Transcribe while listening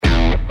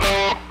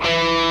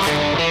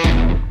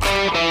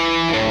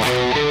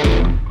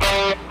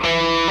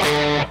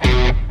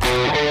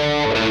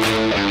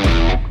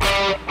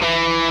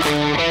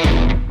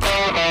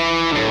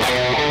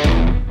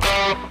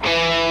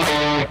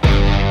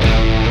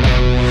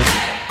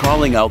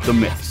calling out the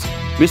myths,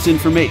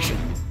 misinformation,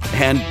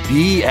 and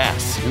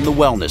BS in the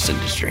wellness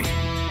industry.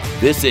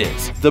 This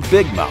is the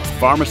Big Mouth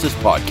Pharmacist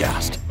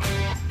Podcast.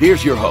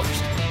 Here's your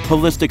host,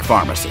 holistic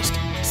pharmacist,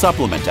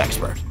 supplement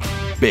expert,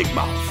 Big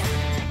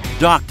Mouth,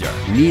 Dr.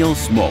 Neil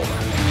Smoller.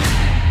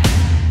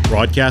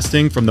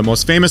 Broadcasting from the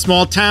most famous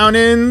small town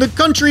in the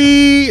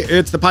country,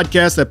 it's the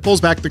podcast that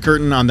pulls back the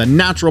curtain on the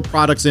natural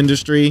products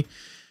industry.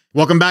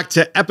 Welcome back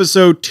to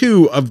episode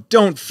 2 of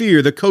Don't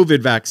Fear the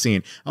COVID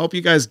Vaccine. I hope you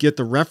guys get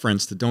the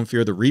reference to Don't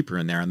Fear the Reaper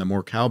in there and the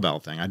more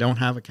cowbell thing. I don't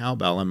have a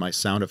cowbell on my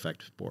sound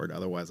effect board,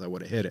 otherwise I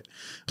would have hit it.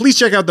 Please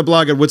check out the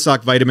blog at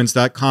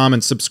woodstockvitamins.com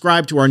and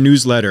subscribe to our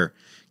newsletter.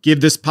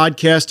 Give this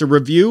podcast a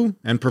review,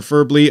 and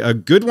preferably a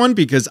good one,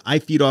 because I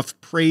feed off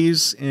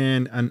praise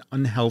in an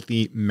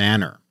unhealthy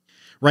manner.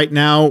 Right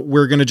now,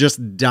 we're going to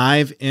just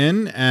dive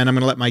in, and I'm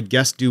going to let my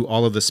guest do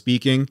all of the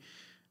speaking.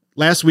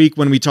 Last week,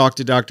 when we talked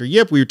to Dr.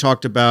 Yip, we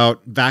talked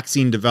about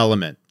vaccine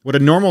development, what a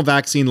normal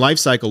vaccine life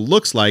cycle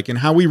looks like, and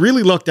how we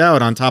really looked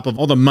out on top of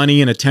all the money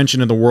and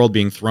attention in the world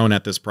being thrown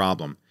at this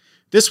problem.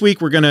 This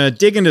week, we're going to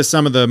dig into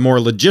some of the more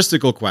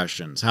logistical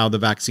questions, how the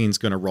vaccine's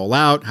going to roll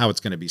out, how it's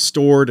going to be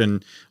stored,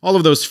 and all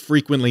of those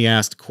frequently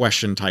asked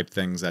question type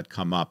things that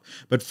come up.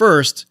 But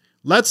first,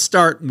 let's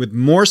start with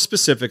more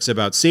specifics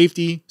about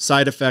safety,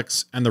 side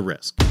effects, and the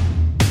risk.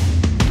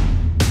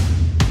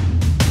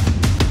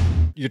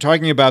 You're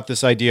talking about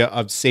this idea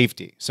of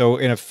safety. So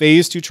in a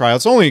phase 2 trial,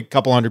 it's only a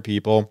couple hundred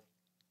people.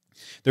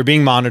 They're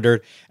being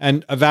monitored.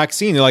 And a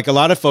vaccine, like a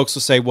lot of folks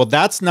will say, well,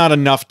 that's not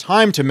enough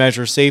time to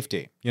measure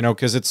safety,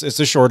 because it's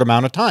a short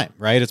amount of time,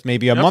 right? It's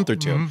maybe a month or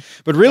two. Mm-hmm.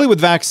 But really with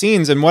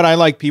vaccines, and what I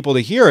like people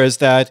to hear is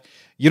that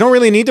you don't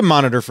really need to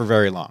monitor for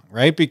very long,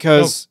 right?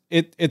 Because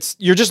it's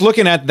you're just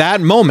looking at that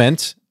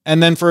moment,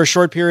 and then for a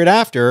short period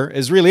after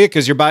is really it,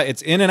 because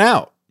it's in and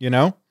out,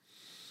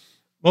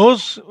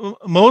 Most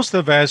of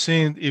the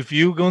vaccine, if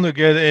you're going to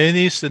get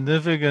any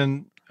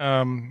significant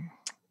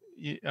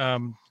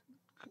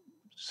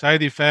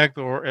side effect,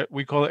 or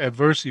we call it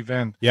adverse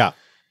event,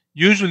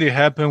 usually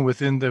happen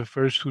within the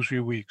first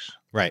 2-3 weeks.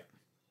 Right.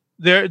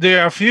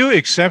 There are a few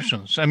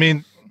exceptions. I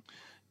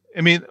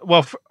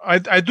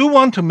do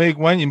want to make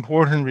one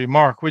important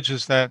remark, which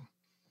is that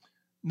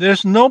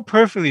there's no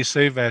perfectly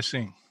safe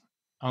vaccine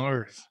on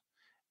Earth.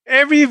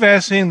 Every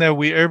vaccine that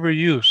we ever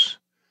use,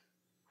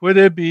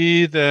 whether it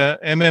be the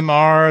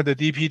MMR, the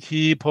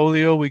DPT,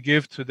 polio we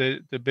give to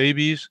the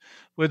babies,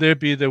 whether it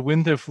be the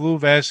winter flu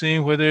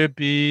vaccine, whether it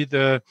be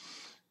the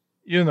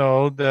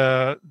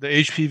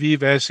HPV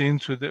vaccine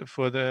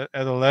for the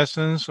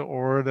adolescents,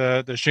 or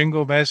the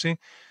shingle vaccine.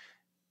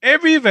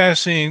 Every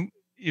vaccine,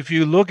 if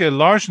you look at a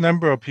large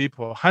number of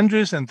people,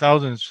 hundreds and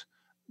thousands,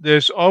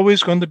 there's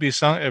always going to be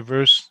some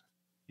adverse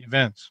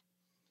events.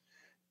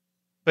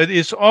 But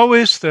it's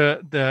always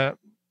the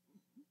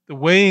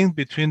weighing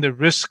between the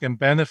risk and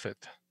benefit.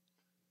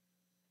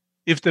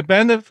 If the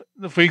benefit,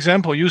 for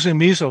example, using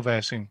measles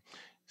vaccine,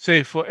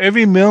 say for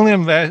every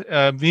million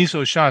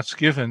measles shots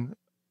given, a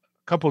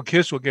couple of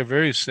kids will get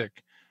very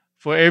sick.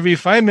 For every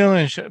 5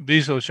 million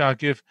measles shots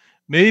given,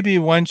 maybe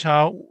one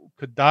child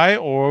could die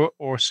or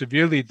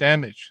severely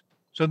damaged.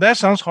 So that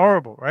sounds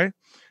horrible, right?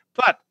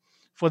 But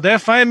for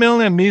that 5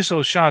 million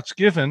measles shots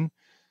given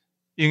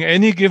in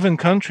any given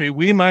country,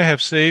 we might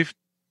have saved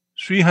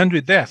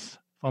 300 deaths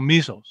from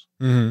measles.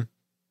 Mm-hmm.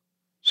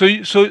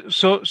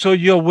 So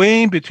you're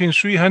weighing between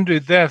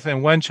 300 deaths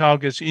and one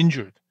child gets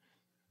injured.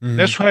 Mm-hmm.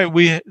 That's why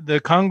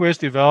the Congress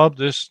developed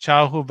this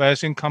Childhood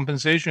Vaccine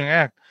Compensation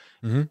Act,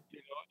 mm-hmm.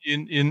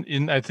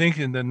 in I think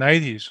in the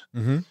 90s.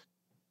 Mm-hmm.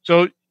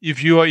 So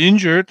if you are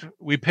injured,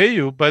 we pay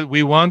you, but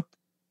we want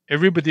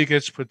everybody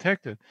gets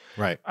protected.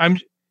 Right.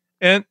 And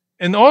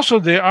also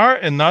there are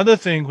another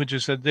thing, which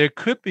is that there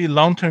could be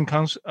long-term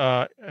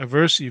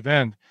adverse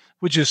event,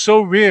 which is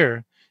so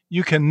rare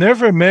you can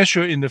never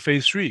measure in the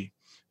phase 3.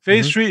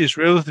 Phase mm-hmm. 3 is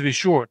relatively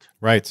short.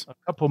 Right. A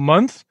couple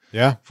months.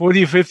 Yeah.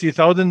 40,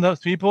 50,000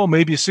 people,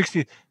 maybe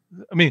 60.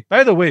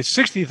 By the way,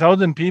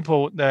 60,000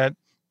 people that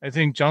I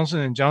think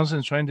Johnson &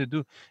 Johnson is trying to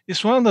do.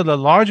 It's one of the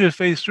largest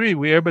phase 3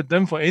 we ever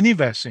done for any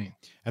vaccine.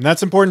 And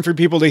that's important for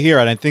people to hear.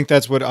 And I think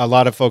that's what a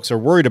lot of folks are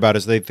worried about,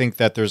 is they think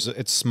that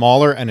it's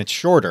smaller and it's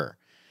shorter.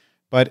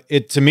 But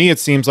to me, it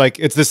seems like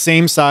it's the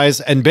same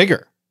size and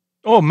bigger.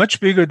 Oh, much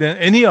bigger than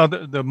any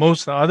other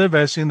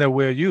vaccine that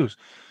we use.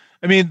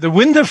 The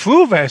winter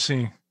flu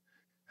vaccine,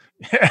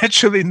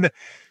 actually,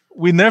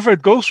 we never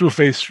go through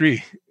phase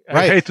 3.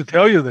 Right. I hate to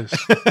tell you this,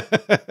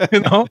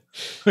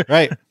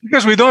 right?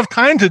 Because we don't have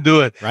time to do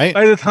it. Right.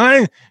 By the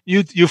time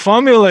you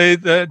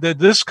formulate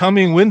this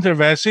coming winter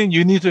vaccine,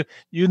 you need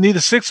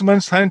a 6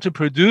 months time to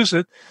produce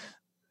it.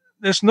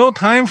 There's no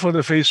time for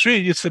the phase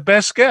 3. It's the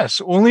best guess.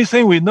 Only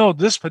thing we know,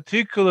 this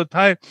particular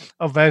type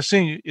of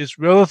vaccine is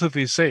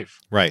relatively safe.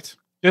 Right.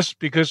 Just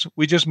because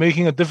we're just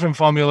making a different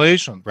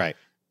formulation. Right.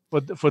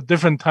 For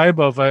different type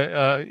of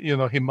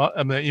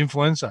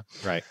influenza.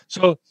 Right.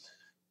 So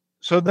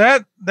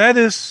that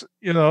is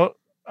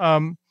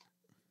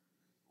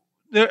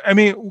I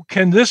mean,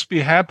 can this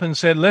be happen?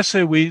 Said, let's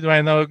say we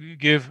right now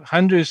give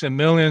hundreds and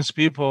millions of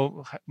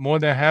people, more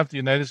than half the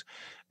United States,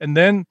 and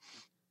then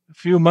a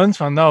few months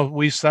from now,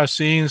 we start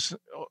seeing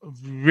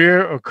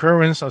rare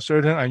occurrence of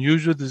certain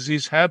unusual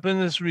disease happen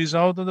as a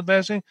result of the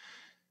vaccine.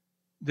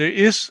 There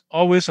is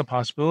always a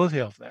possibility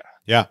of that.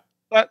 Yeah.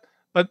 But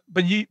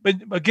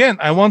again,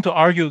 I want to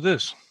argue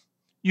this.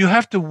 You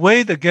have to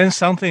weigh against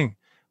something.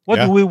 What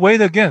do we weigh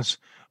against?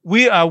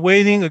 We are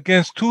weighing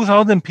against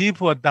 2,000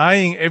 people are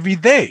dying every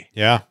day.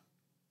 Yeah.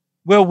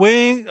 We're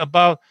weighing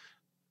about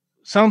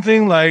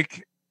something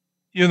like,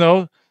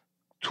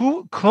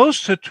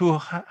 closer to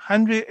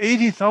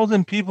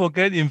 180,000 people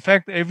get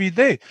infected every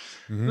day.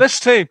 Mm-hmm. Let's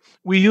say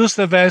we use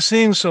the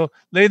vaccine, so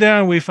later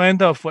on we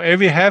find out for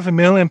every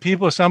 500,000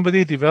 people,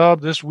 somebody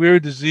developed this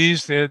weird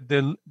disease,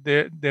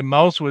 their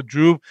mouths will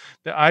droop,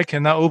 their eye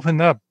cannot open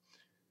up.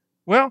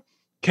 Well,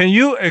 can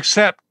you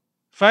accept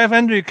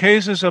 500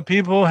 cases of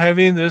people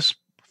having this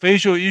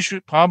facial issue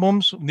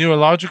problems,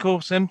 neurological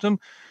symptom,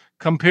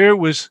 compared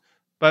with,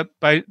 but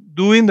by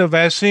doing the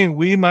vaccine,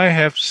 we might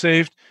have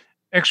saved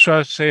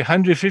extra, say,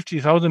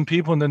 150,000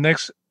 people in the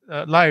next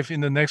life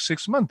in the next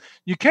 6 months.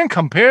 You can't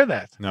compare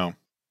that. No.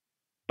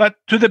 But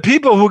to the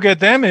people who get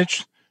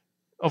damaged,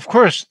 of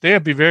course,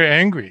 they'll be very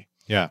angry.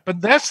 Yeah. But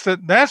that's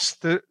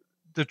the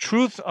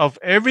truth of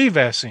every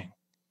vaccine.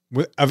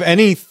 Of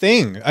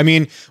anything. I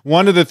mean,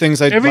 one of the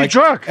things every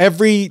drug,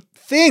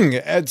 everything,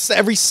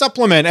 every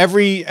supplement,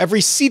 every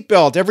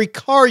seatbelt, every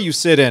car you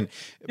sit in.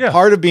 Yeah.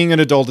 Part of being an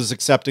adult is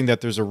accepting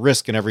that there's a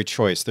risk in every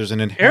choice. There's an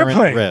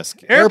inherent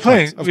risk.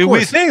 Airplane.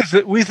 We think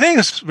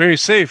it's very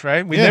safe,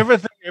 right? We never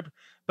think,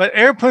 but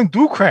airplanes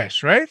do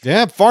crash, right?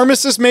 Yeah.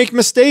 Pharmacists make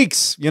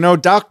mistakes.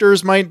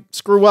 Doctors might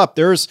screw up.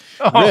 There's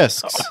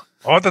risks.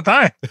 All the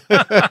time.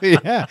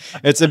 Yeah.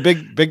 It's a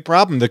big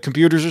problem. The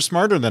computers are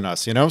smarter than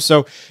us,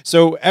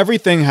 So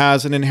everything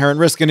has an inherent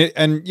risk.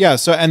 And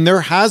there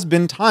has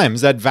been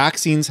times that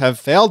vaccines have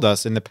failed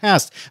us in the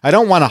past. I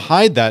don't want to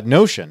hide that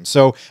notion.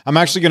 So I'm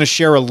actually going to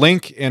share a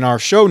link in our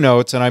show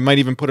notes, and I might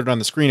even put it on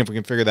the screen if we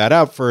can figure that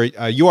out, for a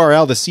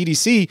URL, the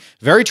CDC,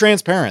 very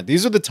transparent.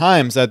 These are the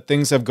times that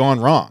things have gone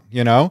wrong,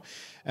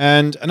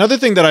 And another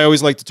thing that I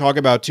always like to talk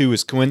about too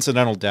is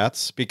coincidental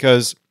deaths,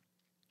 because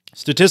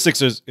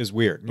statistics is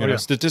weird.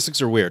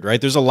 Statistics are weird, right?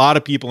 There's a lot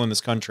of people in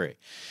this country.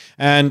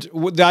 And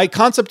the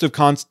concept of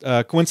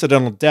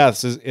coincidental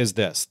deaths is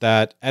this,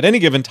 that at any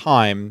given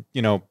time,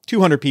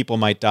 200 people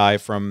might die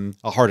from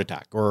a heart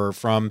attack, or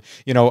from,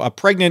 a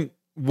pregnant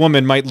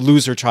woman might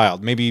lose her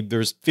child. Maybe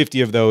there's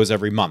 50 of those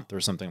every month or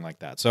something like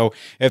that. So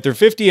if there are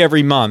 50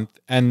 every month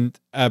and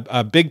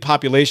a big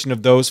population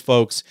of those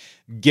folks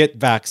get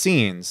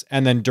vaccines,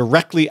 and then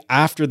directly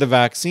after the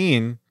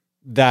vaccine,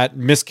 that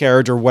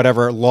miscarriage or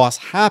whatever loss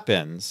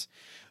happens,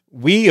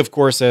 we, of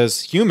course,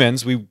 as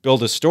humans, we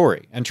build a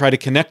story and try to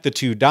connect the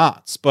two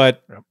dots.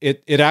 But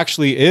it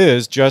actually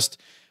is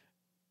just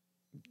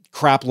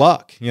crap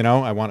luck.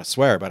 I want to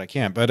swear, but I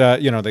can't. But,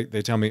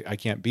 they tell me I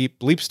can't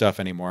bleep stuff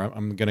anymore.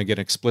 I'm going to get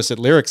explicit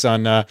lyrics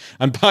on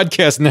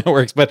podcast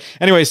networks. But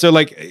anyway, so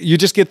you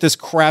just get this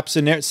crap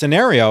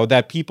scenario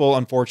that people,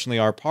 unfortunately,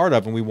 are part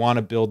of, and we want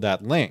to build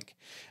that link.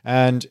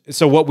 And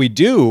so what we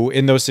do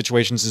in those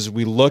situations is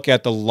we look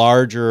at the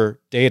larger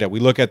data.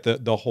 We look at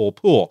the whole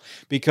pool,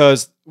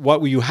 because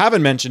what you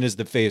haven't mentioned is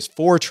the phase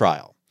 4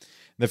 trial.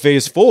 The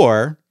phase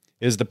 4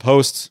 is the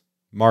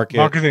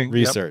post-marketing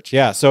research. Yep.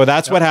 Yeah. So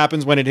that's what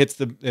happens when it hits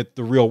the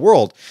real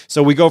world.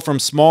 So we go from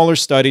smaller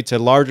study to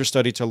larger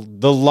study to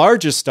the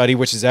largest study,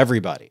 which is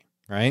everybody.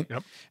 Right.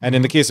 Yep. And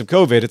in the case of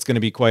COVID, it's going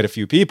to be quite a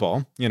few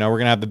people. We're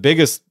going to have the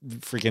biggest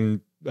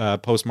freaking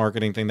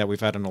post-marketing thing that we've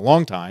had in a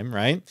long time,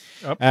 right?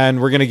 Yep.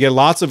 And we're going to get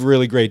lots of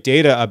really great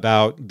data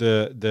about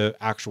the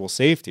actual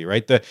safety,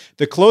 right?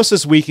 The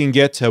closest we can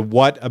get to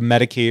what a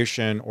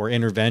medication or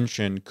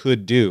intervention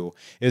could do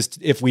is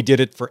if we did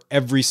it for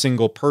every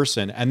single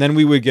person, and then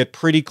we would get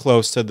pretty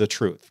close to the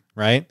truth,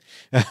 right?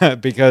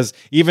 Because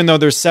even though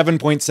there's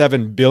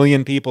 7.7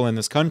 billion people in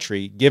this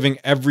country, giving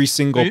every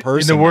single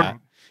person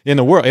in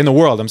the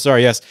world, I'm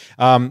sorry, yes.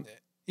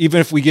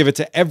 Even if we give it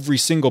to every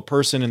single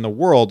person in the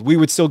world, we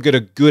would still get a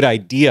good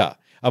idea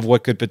of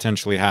what could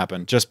potentially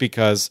happen, just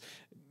because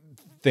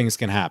things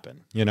can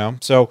happen,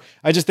 So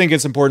I just think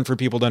it's important for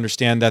people to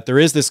understand that there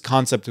is this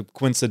concept of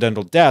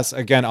coincidental deaths.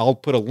 Again, I'll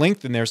put a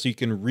link in there so you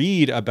can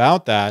read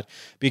about that,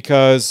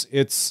 because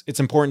it's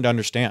important to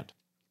understand.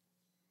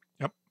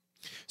 Yep.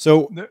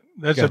 So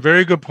that's a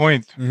very good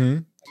point. Mm-hmm.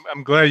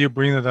 I'm glad you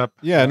bring it up.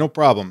 Yeah, no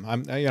problem.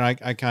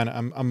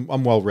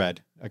 I'm well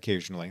read.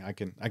 Occasionally, I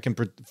can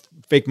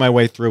fake my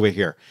way through it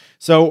here.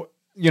 So,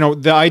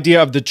 the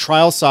idea of the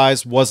trial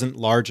size wasn't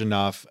large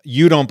enough,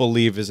 you don't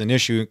believe is an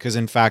issue, because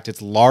in fact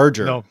it's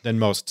larger than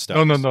most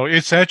studies. No.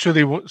 It's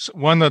actually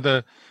one of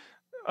the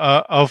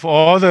of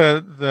all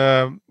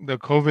the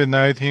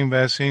COVID-19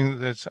 vaccine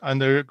that's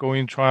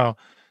undergoing trial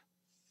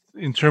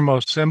in terms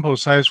of sample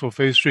size for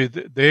phase 3.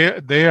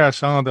 They are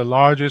some of the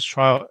largest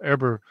trial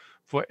ever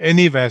for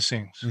any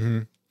vaccines. Mm-hmm.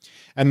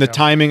 And the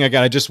timing,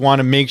 again, I just want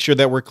to make sure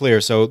that we're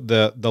clear. So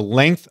the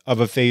length of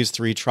a phase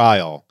 3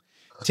 trial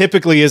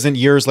typically isn't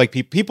years like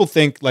people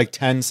think like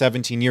 10,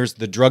 17 years,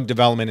 the drug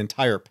development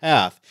entire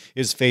path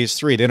is phase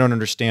 3. They don't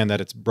understand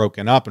that it's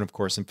broken up. And of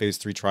course, in phase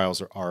 3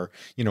 trials are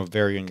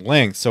varying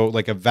lengths. So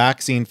like a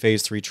vaccine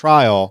phase 3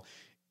 trial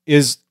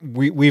is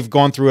we've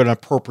gone through an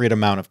appropriate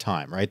amount of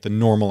time, right? The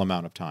normal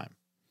amount of time.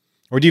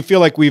 Or do you feel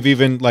like we've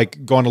even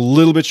like gone a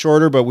little bit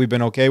shorter, but we've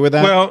been okay with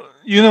that? Well,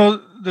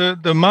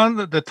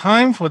 the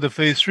time for the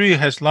phase 3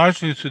 has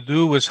largely to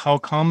do with how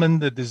common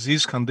the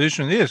disease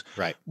condition is.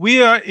 Right.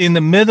 We are in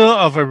the middle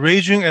of a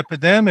raging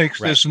epidemic.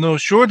 Right. There's no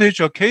shortage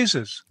of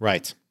cases.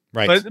 Right.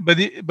 Right. But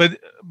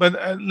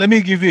let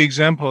me give you an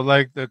example,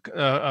 like the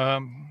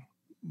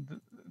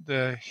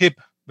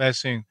HIP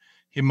vaccine,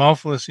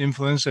 Haemophilus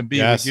influenza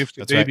B, we give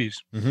to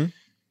babies, right. Mm-hmm.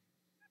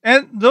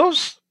 and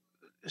those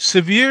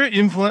severe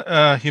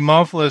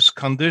Haemophilus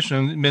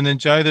condition,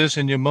 meningitis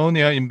and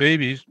pneumonia in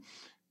babies,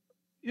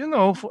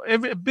 for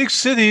every big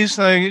cities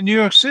like New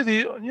York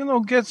City,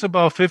 gets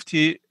about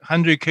 50,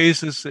 100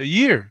 cases a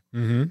year.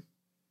 Mm-hmm.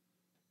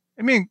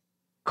 I mean,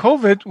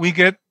 COVID, we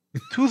get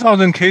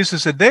 2,000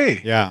 cases a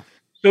day. Yeah.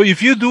 So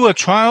if you do a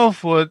trial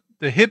for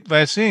the HIP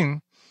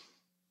vaccine,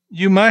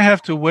 you might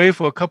have to wait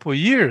for a couple of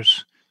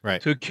years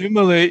to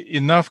accumulate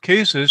enough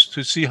cases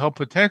to see how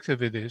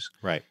protective it is.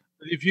 Right.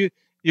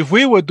 If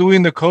we were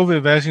doing the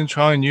COVID vaccine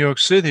trial in New York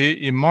City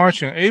in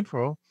March and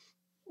April,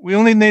 we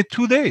only need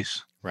 2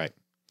 days. Right.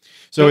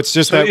 So it's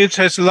just that it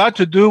has a lot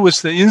to do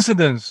with the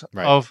incidence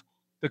of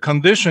the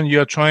condition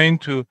you're trying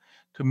to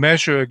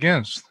measure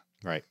against.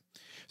 Right.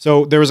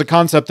 So there was a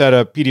concept that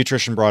a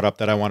pediatrician brought up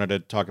that I wanted to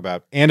talk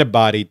about: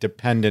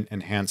 antibody-dependent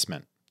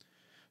enhancement.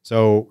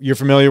 So you're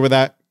familiar with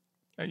that?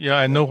 Yeah,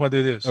 I know what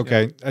it is.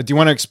 Okay. Do you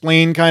want to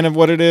explain kind of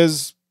what it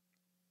is?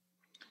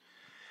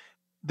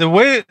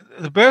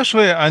 The best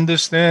way I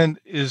understand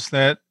is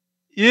that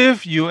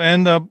if you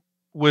end up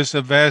with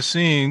a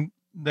vaccine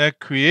that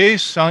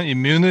creates some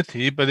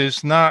immunity, but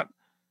it's not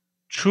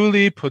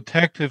truly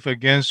protective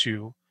against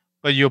you,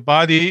 but your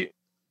body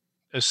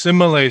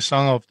assimilates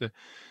some of the...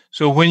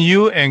 So when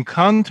you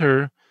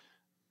encounter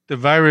the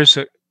virus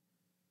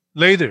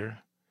later,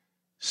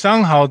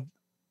 somehow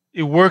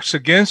it works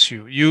against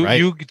you.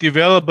 You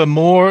develop a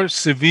more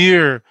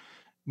severe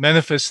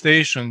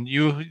manifestation.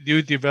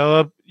 You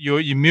develop, your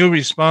immune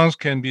response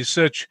can be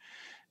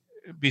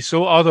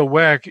so out of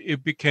whack,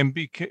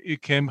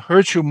 it can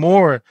hurt you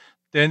more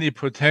than it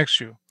protects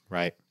you.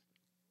 Right.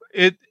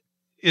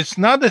 It's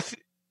not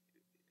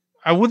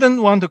I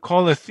wouldn't want to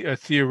call it a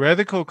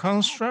theoretical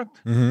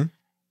construct,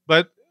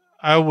 but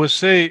I would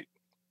say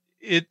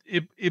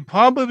it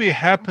probably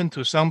happened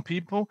to some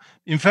people.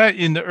 In fact,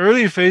 in the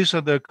early phase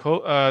of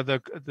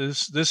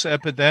this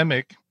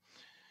epidemic,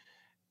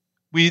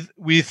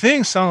 we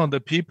think some of the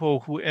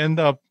people who end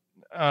up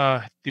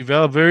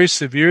develop very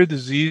severe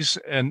disease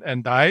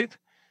and died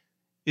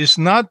is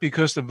not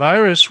because the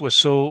virus was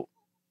so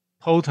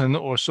potent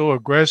or so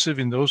aggressive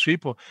in those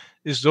people.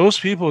 Is those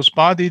people's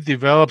body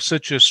developed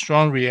such a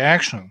strong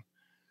reaction.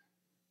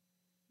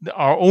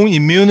 Our own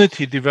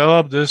immunity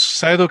developed this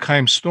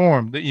cytokine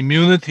storm, the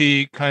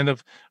immunity kind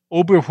of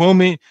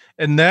overwhelming,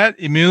 and that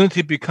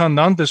immunity become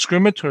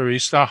non-discriminatory,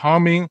 start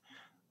harming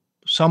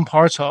some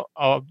parts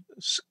of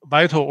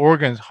vital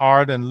organs,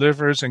 heart and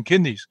livers and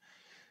kidneys.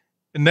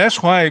 And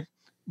that's why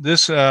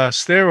this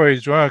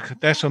steroid drug,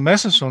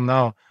 dexamethasone,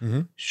 now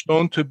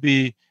shown to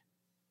be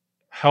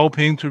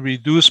helping to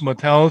reduce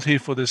mortality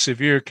for the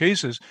severe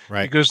cases,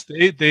 because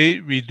they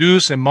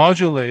reduce and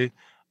modulate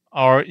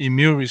our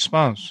immune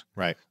response.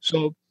 Right.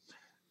 So,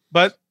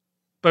 but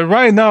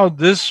right now,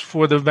 this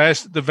for the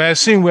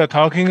vaccine we're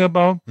talking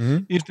about,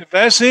 if the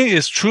vaccine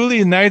is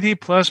truly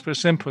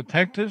 90+%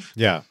 protective,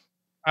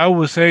 I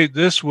would say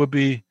this would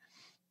be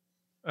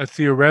a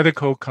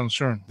theoretical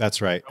concern. That's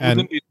right. I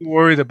wouldn't be too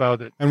worried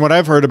about it. And what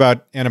I've heard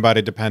about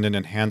antibody-dependent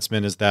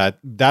enhancement is that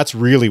that's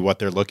really what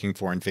they're looking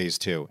for in phase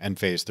 2 and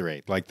phase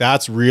 3. Like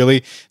that's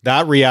really,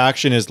 that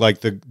reaction is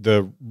like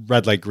the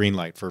red light, green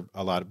light for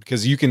a lot of,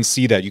 because you can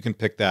see that, you can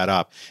pick that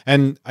up.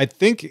 And I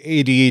think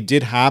ADE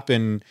did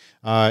happen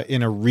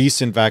in a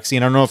recent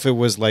vaccine. I don't know if it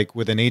was like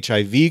with an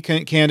HIV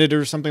candidate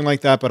or something like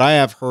that, but I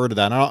have heard of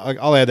that. And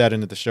I'll add that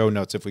into the show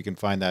notes if we can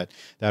find that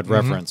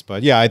reference.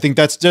 But yeah, I think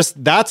that's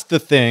the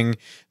thing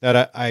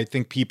that I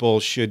think people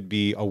should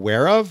be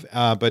aware of,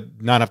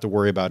 but not have to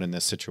worry about in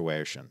this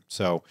situation.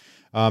 So,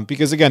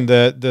 because again,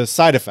 the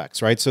side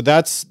effects, right? So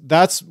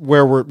that's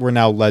where we're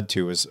now led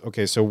to is,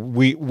 okay, so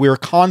we're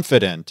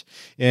confident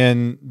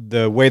in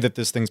the way that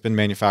this thing's been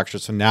manufactured.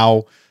 So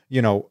now,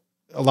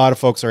 a lot of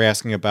folks are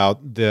asking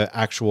about the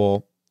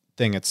actual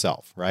thing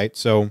itself, right?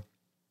 So,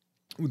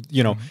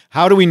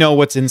 how do we know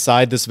what's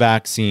inside this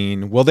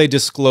vaccine? Will they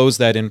disclose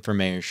that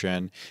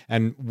information?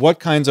 And what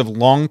kinds of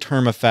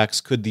long-term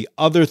effects could the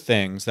other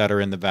things that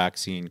are in the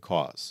vaccine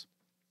cause?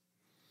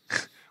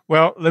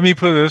 Well, let me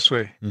put it this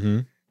way.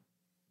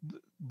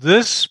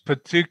 This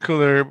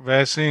particular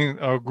vaccine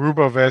or group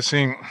of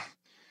vaccine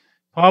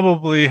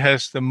probably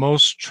has the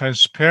most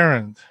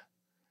transparent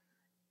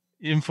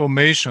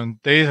information,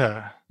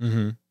 data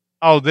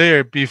out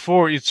there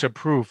before it's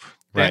approved.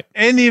 Right.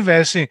 Any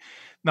vaccine.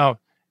 Now,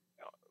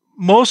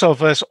 most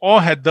of us all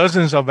had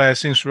dozens of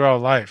vaccines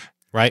throughout life.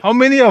 Right. How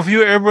many of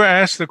you ever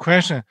asked the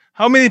question,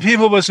 how many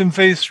people was in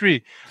phase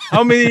 3?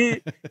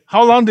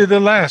 How long did it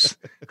last?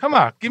 Come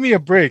on, give me a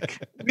break.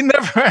 We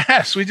never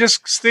ask. We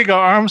just stick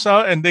our arms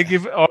out and they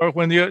give, or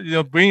when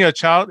you bring a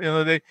child,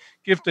 they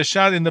give the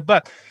shot in the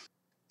butt.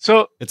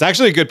 So it's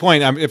actually a good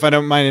point. If I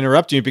don't mind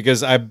interrupting you,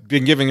 because I've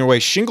been giving away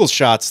shingles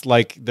shots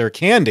like they're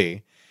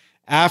candy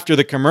after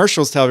the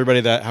commercials tell everybody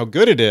that how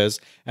good it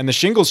is. And the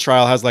shingles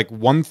trial has like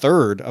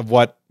 1/3 of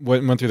what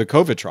went through the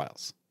COVID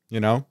trials,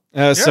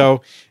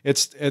 So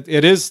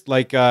it is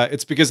like,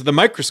 it's because of the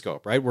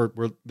microscope, right?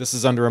 This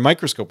is under a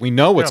microscope. We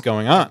know what's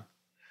going on.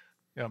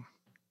 Yeah.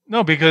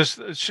 No, because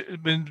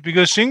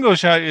single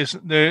shot is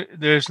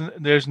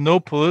there's no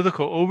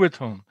political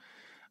overtone.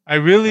 I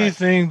really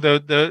think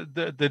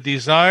the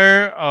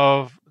desire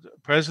of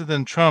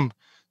President Trump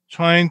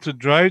trying to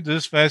drive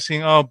this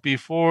vaccine out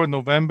before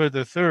November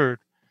the 3rd,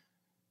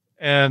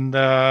 and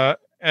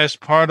as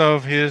part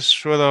of his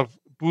sort of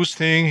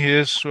boosting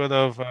his sort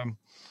of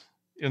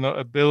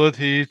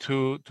ability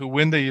to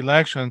win the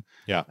election,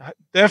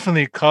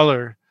 definitely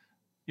color,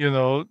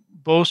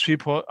 both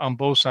people on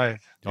both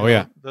sides.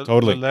 Totally.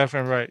 The left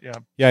and right,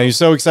 Yeah, he's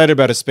so excited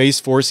about a Space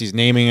Force. He's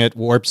naming it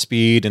Warp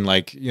Speed,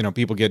 and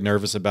people get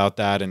nervous about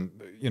that. And,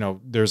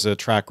 there's a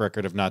track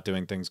record of not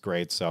doing things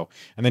great. So,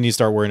 and then you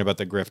start worrying about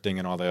the grifting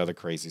and all the other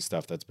crazy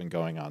stuff that's been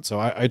going on. So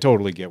I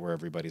totally get where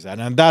everybody's at.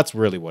 And that's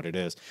really what it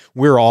is.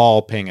 We're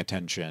all paying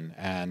attention,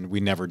 and we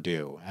never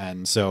do.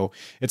 And so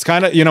it's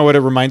kind of, what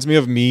it reminds me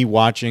of me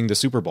watching the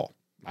Super Bowl.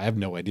 I have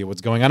no idea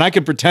what's going on. I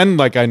can pretend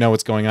like I know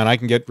what's going on. I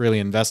can get really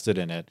invested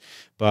in it,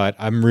 but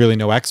I'm really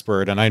no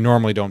expert, and I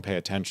normally don't pay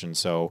attention.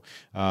 So,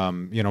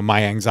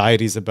 my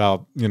anxieties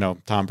about,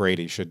 Tom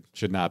Brady should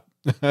not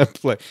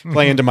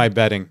play into my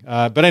betting.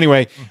 But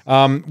anyway,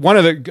 one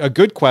of the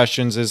good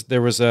questions is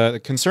there was a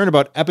concern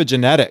about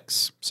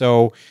epigenetics.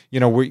 So,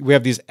 we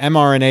have these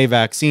mRNA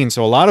vaccines.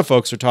 So a lot of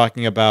folks are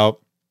talking about,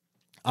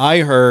 I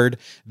heard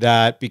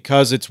that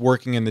because it's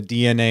working in the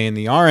DNA and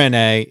the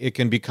RNA, it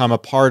can become a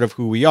part of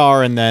who we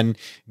are, and then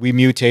we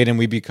mutate and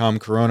we become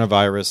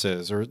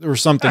coronaviruses or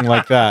something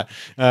like that.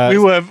 We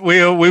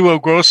will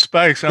grow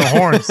spikes and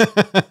horns.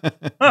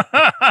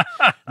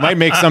 Might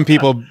make some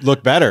people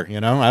look better,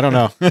 I don't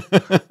know.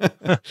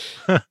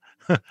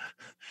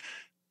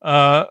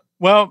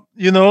 Well,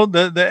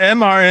 the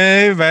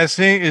mRNA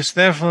vaccine is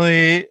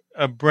definitely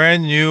a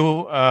brand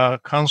new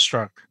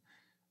construct.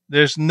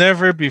 There's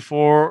never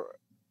before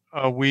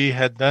we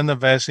had done the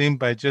vaccine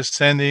by just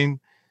sending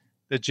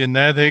the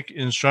genetic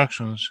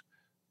instructions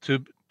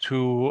to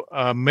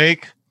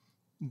make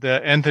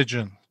the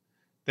antigen.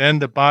 Then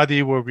the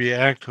body will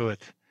react to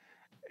it.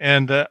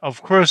 And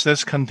of course,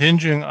 that's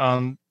contingent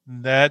on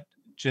that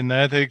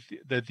genetic,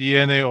 the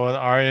DNA or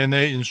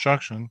RNA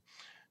instruction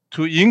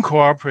to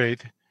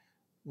incorporate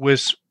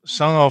with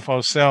some of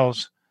our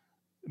cells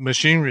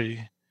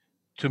machinery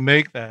to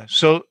make that.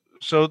 So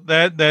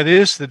that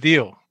is the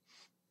deal.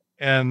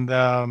 And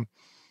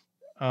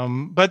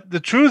but the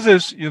truth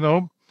is,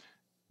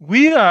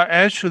 we are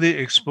actually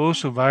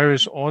exposed to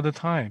virus all the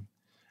time.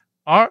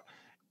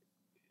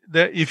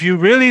 If you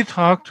really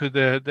talk to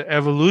the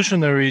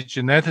evolutionary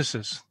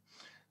geneticists,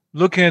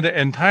 looking at the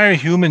entire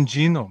human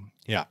genome,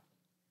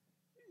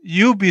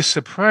 you'll be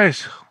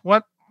surprised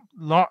what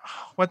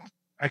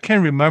I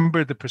can't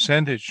remember the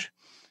percentage,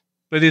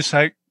 but it's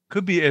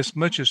could be as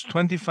much as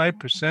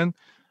 25%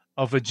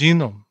 of a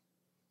genome.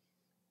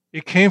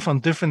 It came from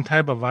different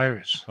type of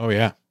virus. Oh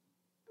yeah.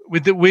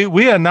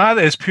 We are not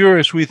as pure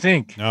as we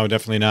think. No,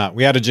 definitely not.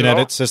 We had a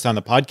geneticist on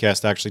the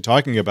podcast actually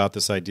talking about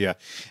this idea,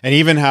 and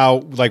even how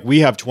we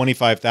have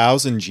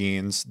 25,000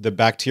 genes. The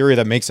bacteria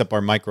that makes up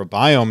our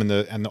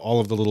microbiome and all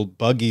of the little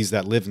buggies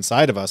that live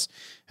inside of us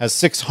has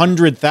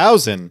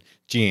 600,000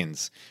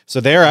 genes.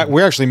 So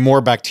we're actually more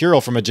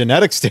bacterial from a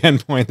genetic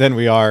standpoint than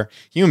we are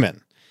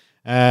human.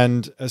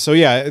 And so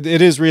it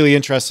is really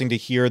interesting to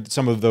hear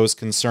some of those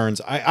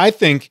concerns. I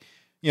think.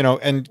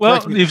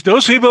 If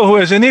those people who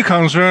has any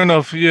concern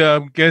of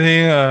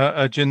getting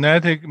a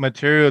genetic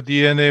material,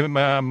 DNA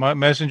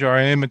messenger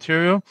RNA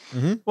material,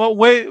 well,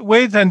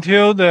 wait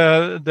until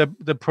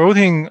the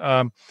protein.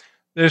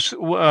 There's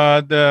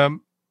the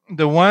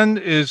one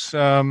is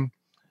and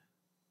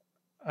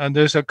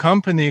there's a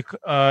company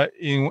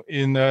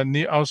in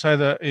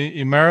outside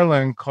in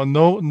Maryland called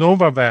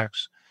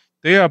Novavax.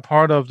 They are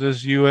part of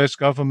this U.S.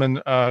 government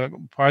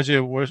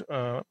project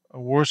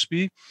Warp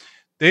Speed.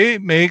 They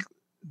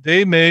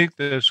make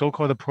the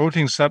so-called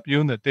protein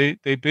subunit.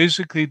 They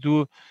basically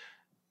do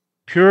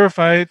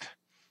purified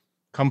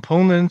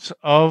components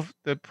of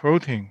the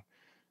protein.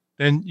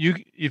 Then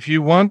if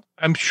you want,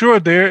 I'm sure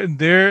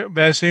their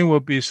vaccine will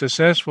be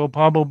successful.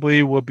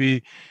 Probably will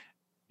be,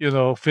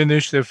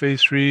 finish their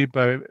phase 3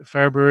 by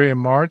February and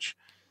March.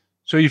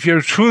 So if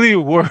you're truly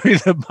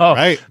worried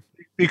about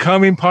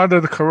becoming part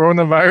of the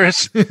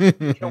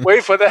coronavirus. Can't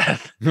wait for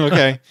that.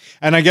 Okay.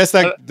 And I guess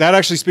that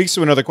actually speaks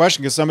to another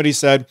question, because somebody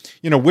said,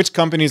 which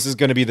companies is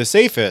going to be the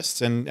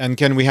safest, and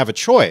can we have a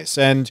choice?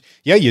 And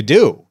yeah, you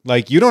do.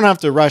 Like, you don't have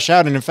to rush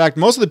out. And in fact,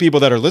 most of the people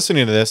that are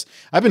listening to this,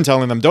 I've been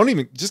telling them,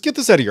 just get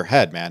this out of your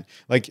head, man.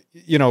 Like,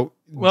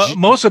 well,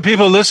 most of the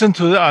people listen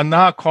to it are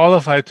not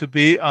qualified to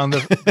be on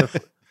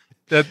the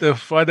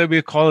what do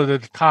we call it, the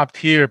top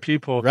tier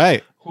people,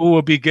 right, who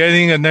will be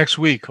getting it next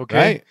week. Okay.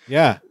 Right.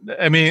 Yeah.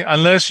 I mean,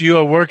 unless you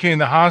are working in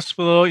the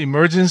hospital,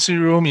 emergency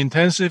room,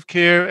 intensive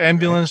care,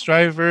 ambulance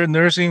driver,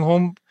 nursing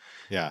home.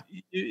 Yeah.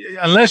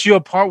 Unless you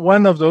are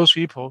one of those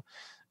people.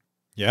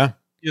 Yeah.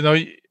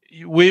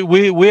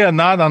 We are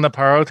not on the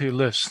priority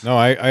list. No,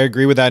 I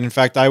agree with that. In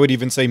fact, I would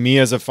even say, me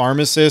as a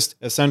pharmacist,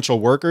 essential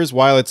workers,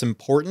 while it's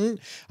important,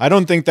 I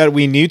don't think that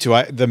we need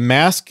to. The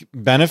mask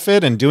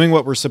benefit and doing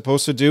what we're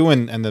supposed to do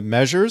and the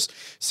measures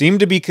seem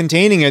to be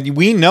containing it.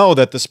 We know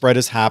that the spread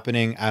is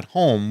happening at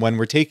home when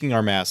we're taking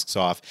our masks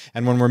off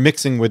and when we're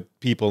mixing with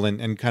people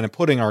and kind of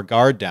putting our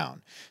guard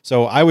down.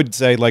 So I would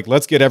say, like,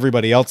 let's get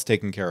everybody else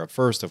taken care of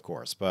first, of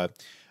course. But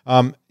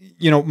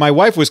my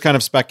wife was kind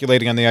of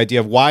speculating on the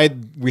idea of why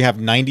we have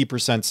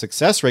 90%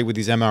 success rate with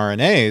these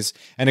mRNAs,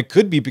 and it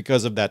could be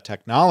because of that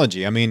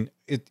technology. I mean,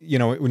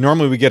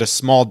 normally we get a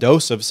small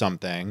dose of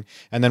something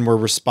and then we're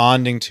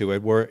responding to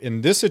it. Where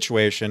in this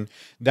situation,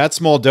 that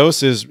small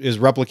dose is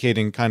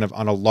replicating kind of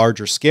on a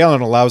larger scale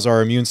and allows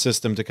our immune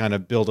system to kind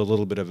of build a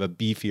little bit of a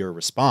beefier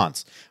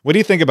response. What do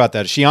you think about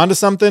that? Is she onto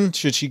something?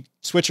 Should she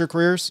switch her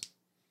careers?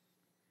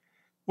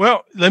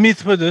 Well, let me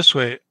put it this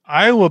way.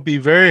 I will be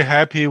very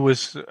happy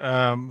with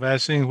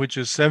vaccine, which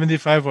is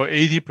 75 or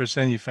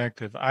 80%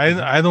 effective.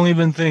 I don't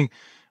even think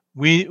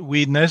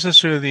we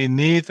necessarily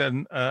need a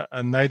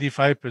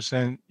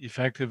 95%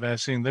 effective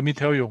vaccine. Let me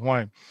tell you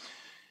why.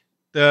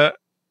 The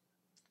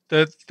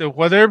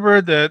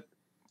whatever the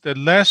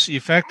less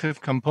effective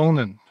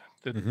component,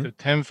 the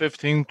 10,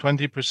 15,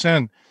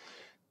 20%,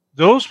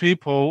 those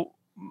people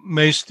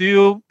may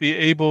still be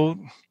able,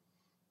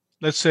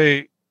 let's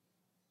say,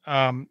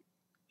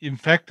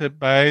 infected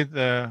by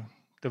the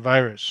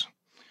virus,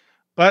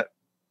 but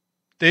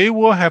they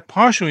will have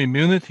partial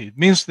immunity. It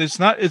means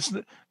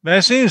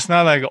vaccine is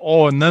not like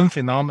all or none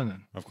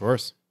phenomenon. Of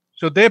course.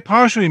 So they're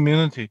partial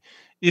immunity.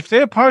 If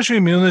they're partial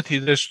immunity,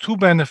 there's two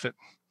benefits.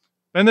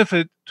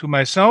 Benefit to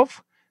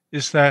myself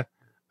is that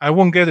I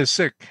won't get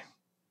sick.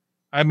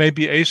 I may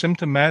be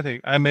asymptomatic.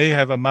 I may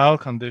have a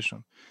mild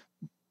condition.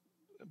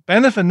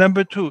 Benefit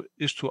number two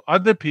is to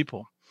other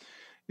people,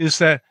 is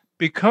that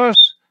because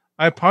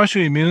I have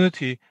partial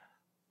immunity,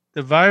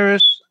 the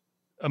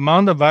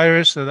amount of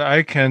virus that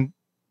I can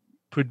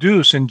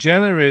produce and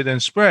generate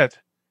and spread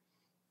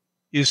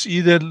is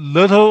either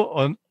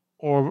little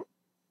or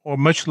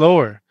much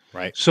lower.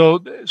 Right. So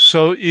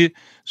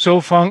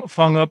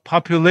from a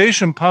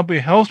population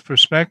public health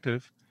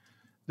perspective,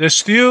 there's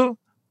still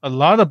a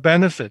lot of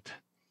benefit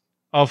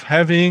of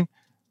having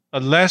a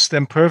less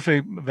than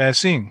perfect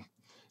vaccine.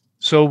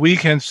 So we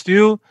can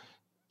still,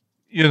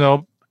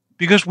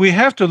 because we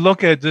have to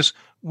look at this,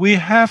 we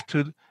have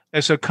to,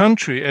 as a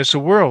country, as a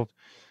world,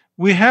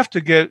 we have to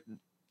get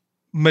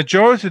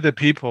majority of the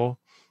people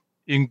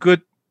in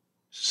good,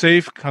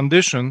 safe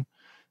condition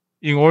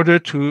in order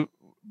to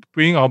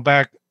bring our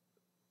back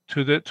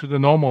to the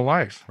normal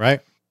life.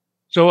 Right.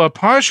 So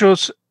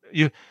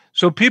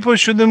so people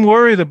shouldn't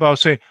worry about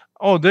saying,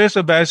 oh, there's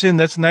a vaccine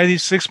that's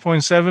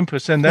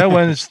 96.7%. That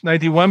one is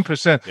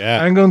 91%.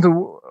 Yeah. I'm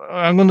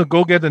going to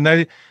go get the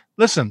 90.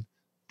 Listen,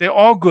 they're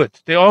all good.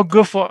 They're all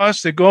good for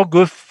us. They're all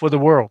good for the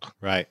world.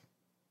 Right.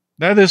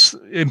 That is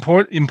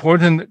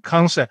important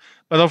concept.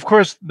 But of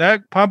course,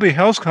 that public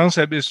health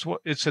concept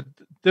it's a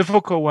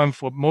difficult one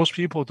for most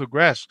people to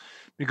grasp,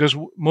 because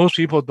most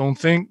people don't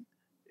think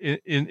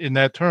in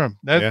that term.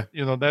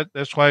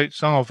 That's why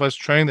some of us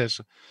train as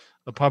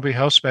a public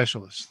health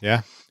specialist.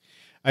 Yeah.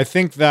 I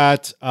think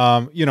that,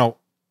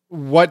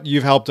 what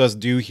you've helped us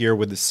do here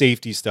with the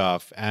safety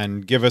stuff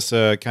and give us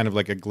a kind of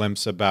like a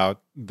glimpse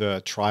about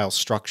the trial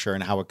structure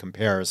and how it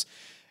compares,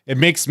 it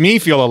makes me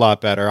feel a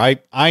lot better.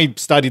 I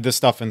studied this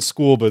stuff in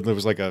school, but it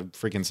was like a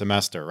freaking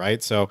semester,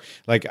 right? So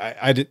like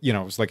I did,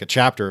 it was like a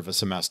chapter of a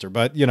semester.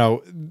 But,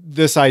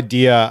 this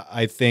idea,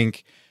 I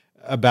think,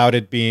 about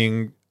it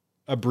being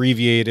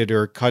abbreviated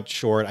or cut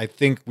short, I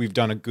think we've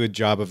done a good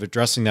job of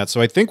addressing that.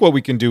 So I think what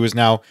we can do is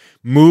now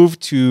move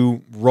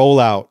to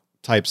rollout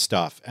type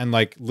stuff and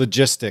like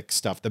logistic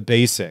stuff, the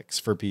basics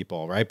for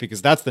people, right?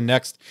 Because that's the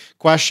next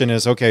question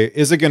is, okay,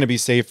 is it going to be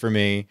safe for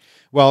me?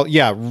 Well,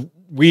 yeah,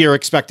 we are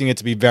expecting it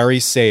to be very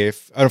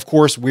safe. And of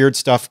course, weird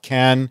stuff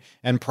can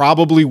and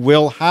probably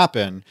will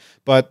happen,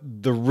 but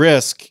the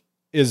risk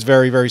is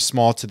very, very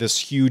small to this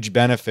huge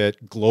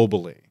benefit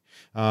globally.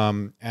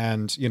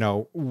 And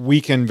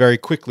we can very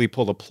quickly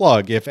pull the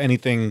plug if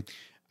anything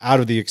out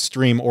of the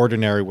extreme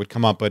ordinary would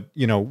come up. But,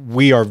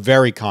 we are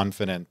very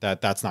confident that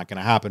that's not going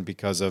to happen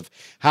because of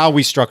how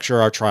we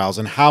structure our trials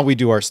and how we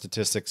do our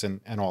statistics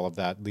and all of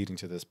that leading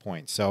to this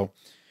point. So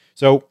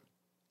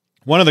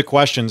One of the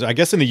questions, I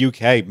guess in the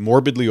UK,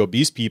 morbidly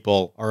obese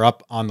people are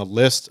up on the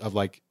list of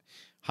like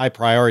high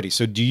priority.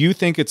 So do you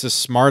think it's a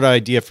smart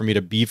idea for me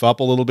to beef up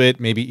a little bit,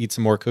 maybe eat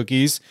some more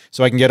cookies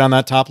so I can get on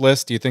that top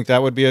list? Do you think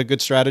that would be a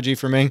good strategy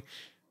for me?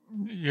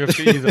 You have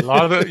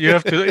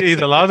to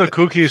eat a lot of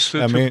cookies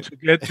to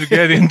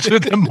get into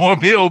the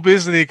morbid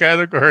obesity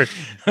category.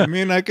 I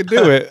mean, I could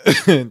do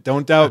it.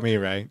 Don't doubt me,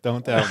 Ray.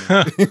 Don't doubt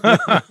me.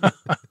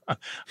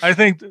 I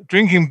think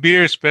drinking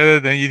beer is better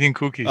than eating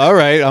cookies. All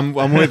right, I'm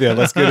with you.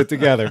 Let's get it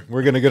together.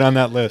 We're gonna get on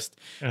that list.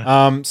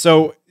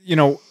 So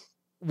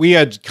we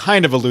had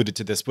kind of alluded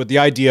to this, but the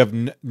idea of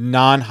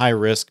non-high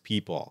risk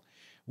people.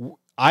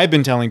 I've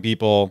been telling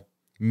people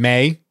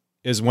May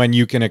is when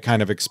you can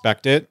kind of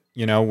expect it.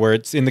 Where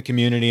it's in the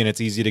community and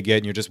it's easy to get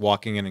and you're just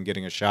walking in and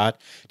getting a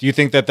shot. Do you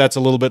think that that's a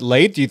little bit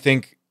late? Do you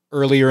think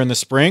earlier in the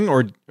spring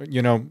or,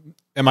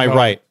 am I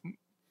right?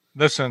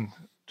 Listen,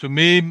 to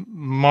me,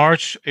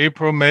 March,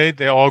 April, May,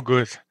 they're all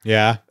good.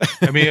 Yeah.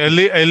 I mean, at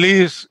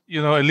least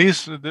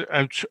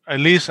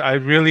I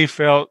really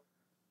felt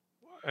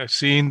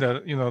seeing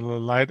the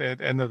light at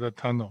the end of the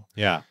tunnel.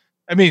 Yeah.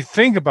 I mean,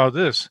 think about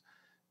this.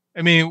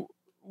 I mean,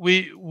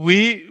 we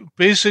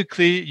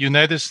basically,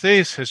 United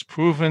States has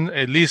proven,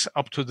 at least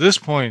up to this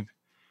point,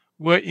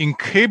 we're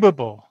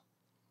incapable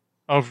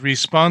of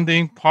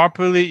responding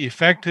properly,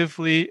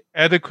 effectively,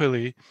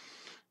 adequately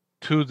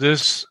to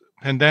this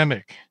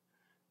pandemic.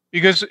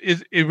 Because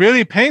it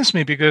really pains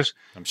me because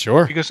I'm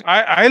sure. Because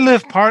I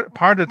live part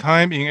of the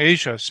time in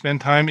Asia,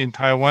 spend time in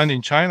Taiwan,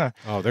 in China.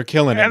 Oh, they're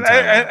killing it. And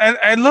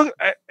I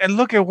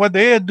look at what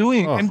they are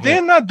doing, and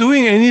they're not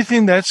doing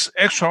anything that's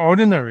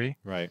extraordinary.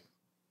 Right.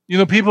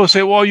 People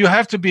say, well, you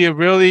have to be a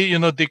really,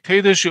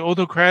 dictatorship,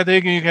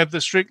 autocratic, and you have the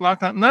strict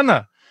lockdown.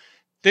 No.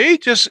 They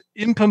just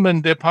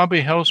implement their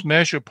public health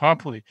measure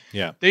properly.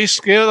 Yeah. They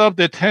scale up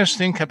their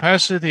testing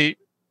capacity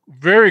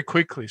very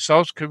quickly.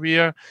 South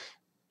Korea,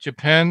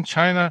 Japan,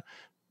 China,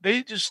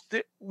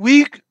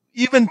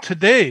 even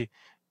today,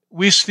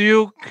 we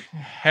still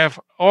have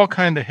all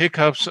kinds of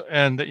hiccups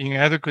and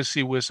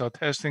inadequacy with our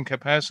testing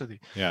capacity.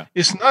 Yeah.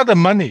 It's not the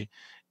money.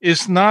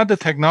 It's not the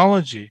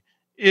technology.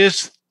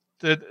 It's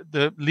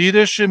the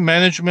leadership,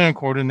 management, and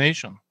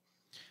coordination.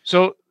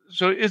 So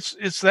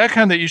it's that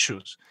kind of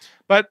issues.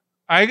 But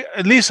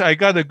at least I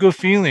got a good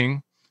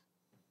feeling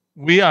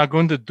we are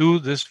going to do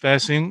this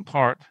vaccine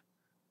part.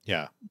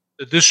 Yeah.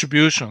 The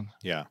distribution.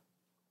 Yeah.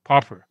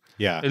 Proper.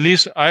 Yeah. At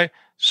least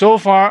so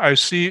far I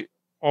see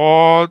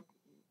all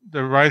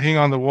the writing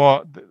on the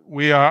wall.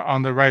 We are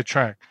on the right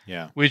track.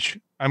 Yeah. Which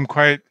I'm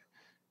quite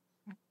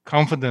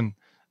confident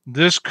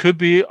this could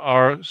be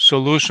our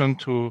solution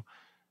to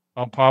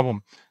our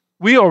problem.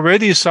 We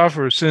already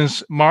suffer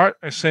since March,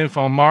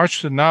 from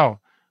March to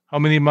now. How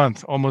many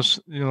months?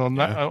 Almost,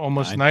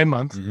 almost 9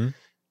 months. Mm-hmm.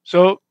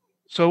 So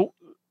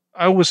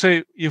I would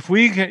say if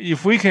we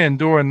can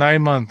endure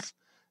 9 months,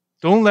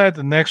 don't let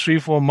the next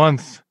 3-4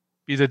 months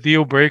be the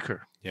deal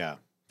breaker. Yeah,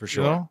 for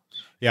sure.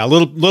 Yeah, a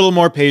little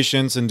more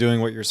patience in doing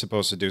what you're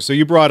supposed to do. So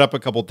you brought up a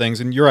couple things,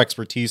 and your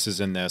expertise is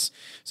in this.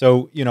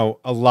 So,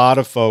 a lot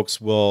of folks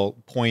will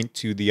point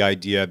to the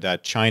idea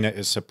that China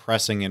is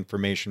suppressing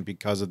information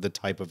because of the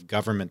type of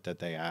government that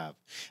they have.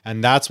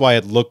 And that's why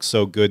it looks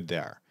so good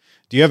there.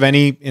 Do you have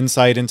any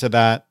insight into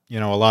that? A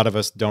lot of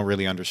us don't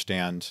really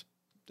understand,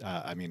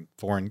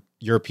 foreign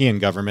European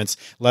governments,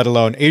 let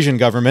alone Asian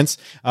governments.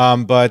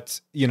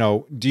 But,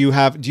 do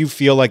you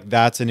feel like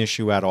that's an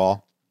issue at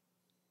all?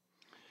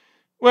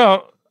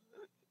 Well,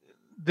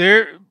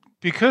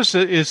 because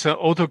it's an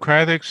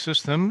autocratic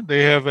system,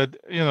 they have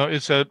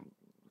it's a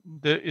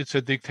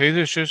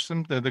dictatorship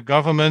system that the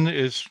government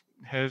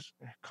has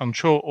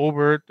control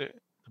over the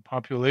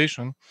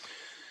population,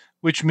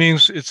 which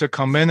means it's a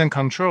command and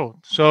control.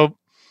 So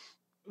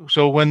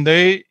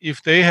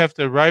if they have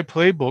the right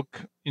playbook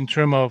in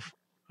terms of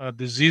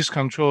disease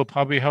control,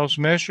 public health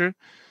measure,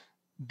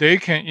 they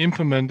can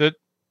implement it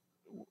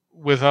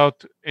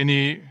without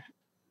any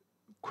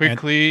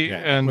quickly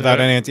and without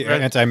any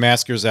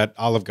anti-maskers at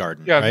Olive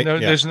Garden. Yeah, right?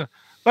 There's no.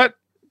 But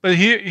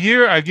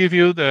here I give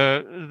you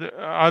the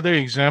other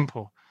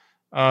example.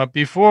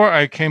 Before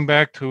I came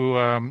back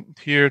to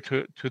here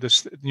to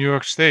the New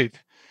York State,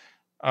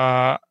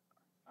 I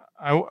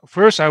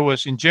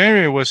was in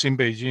January. Was in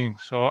Beijing,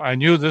 so I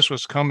knew this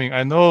was coming.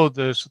 I know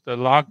the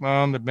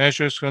lockdown, the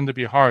measures going to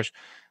be harsh.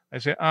 I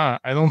said, I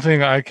don't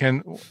think I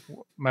can.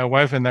 My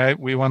wife and I,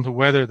 we want to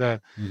weather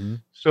that. Mm-hmm.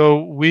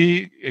 So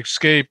we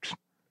escaped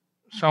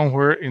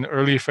somewhere in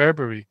early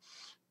February.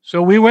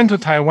 So we went to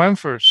Taiwan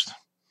first.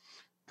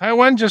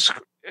 Taiwan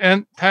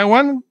during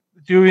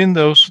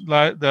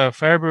the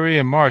February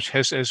and March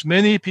has as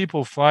many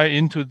people fly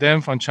into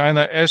them from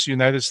China as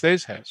United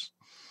States has.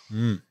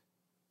 Mm.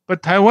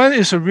 But Taiwan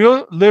is a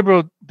real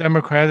liberal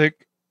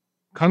democratic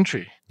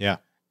country. Yeah.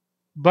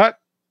 But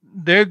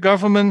their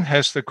government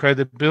has the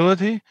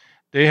credibility.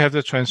 They have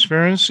the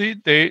transparency.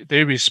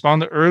 They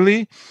respond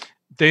early.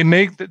 They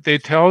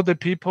tell the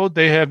people.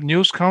 They have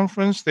news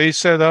conference. They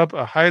set up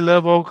a high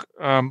level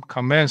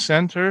command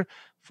center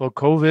for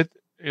COVID,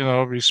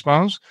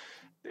 response.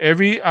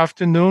 Every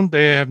afternoon,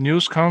 they have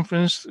news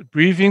conference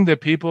briefing the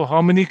people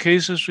how many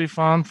cases we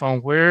found,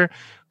 from where,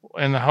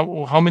 and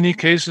how many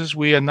cases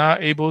we are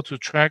not able to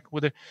track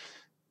with it.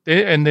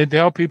 They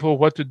tell people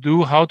what to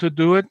do, how to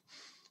do it.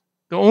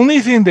 The only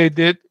thing they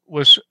did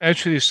was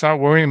actually start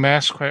wearing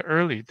masks quite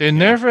early. They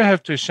never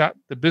have to shut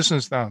the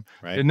business down.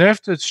 Right. They never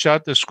have to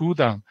shut the school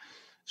down.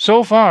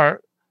 So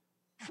far,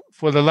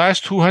 for the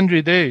last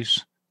 200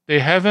 days, they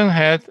haven't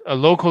had a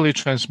locally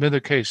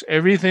transmitted case.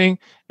 Every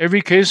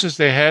cases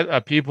they had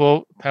are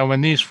people,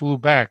 Taiwanese flew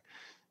back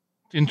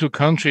into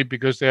country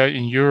because they are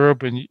in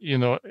Europe and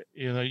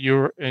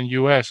Europe and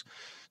US.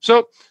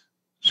 So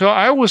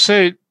I would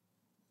say,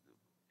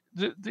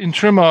 in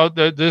terms of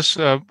this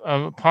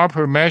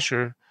proper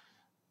measure,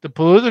 the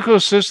political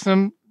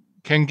system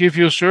can give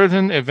you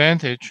certain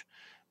advantage,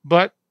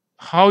 but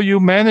how you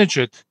manage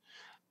it,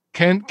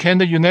 can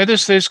the United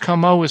States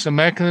come out with a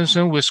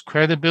mechanism with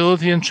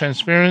credibility and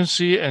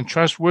transparency and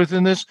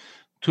trustworthiness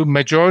to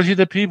majority of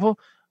the people?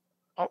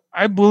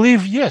 I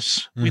believe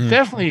yes, we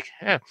definitely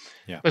have.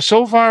 Yeah. But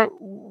so far,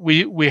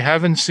 we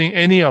haven't seen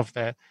any of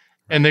that.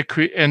 And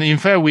in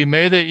fact, we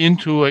made it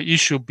into an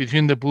issue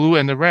between the blue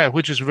and the red,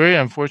 which is very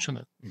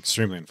unfortunate.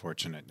 Extremely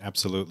unfortunate.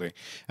 Absolutely.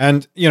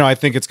 And, I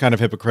think it's kind of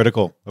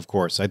hypocritical, of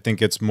course. I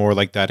think it's more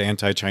like that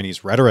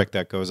anti-Chinese rhetoric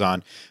that goes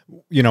on.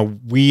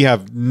 We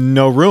have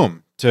no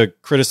room to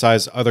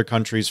criticize other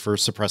countries for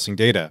suppressing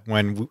data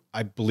when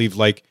I believe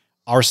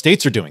our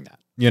states are doing that.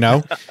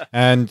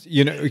 And,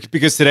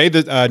 because today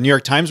the New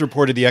York Times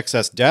reported the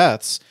excess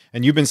deaths,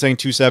 and you've been saying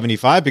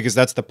 275 because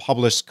that's the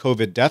published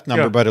COVID death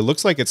number, but it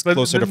looks like it's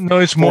closer to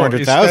 400,000. More.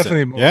 It's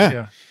definitely more.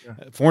 Yeah.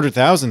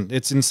 400,000.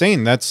 It's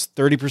insane. That's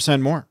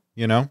 30% more,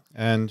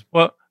 and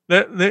well,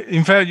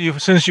 in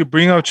fact, since you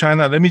bring up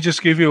China, let me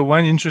just give you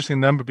one interesting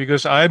number,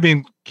 because I've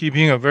been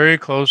keeping a very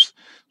close,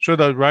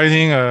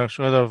 writing a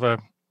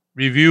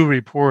review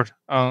report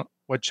on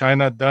what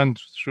China done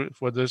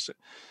for this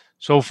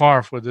so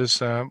far for this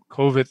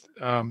COVID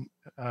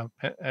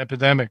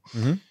epidemic.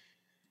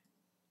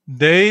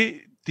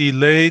 They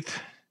delayed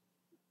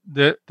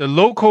the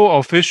local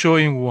official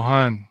in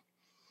Wuhan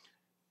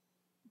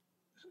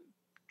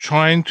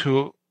trying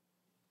to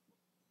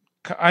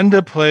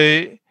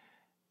underplay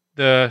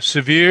the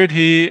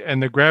severity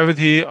and the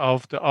gravity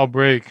of the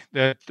outbreak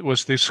that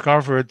was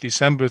discovered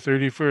December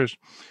 31st,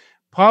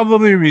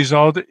 probably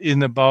resulted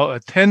in about a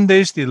 10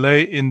 days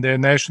delay in their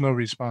national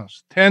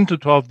response, 10 to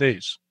 12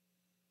 days.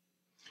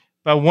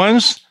 But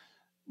once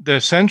the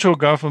central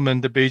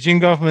government, the Beijing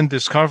government,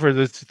 discovered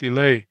this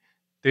delay,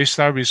 they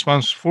start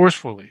responding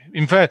forcefully.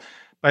 In fact,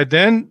 by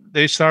then,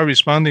 they start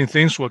responding,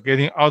 things were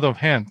getting out of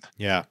hand.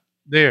 Yeah.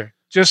 There,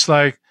 just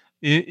like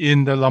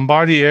in the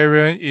Lombardy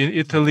area in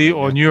Italy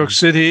or New York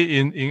City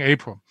in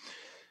April.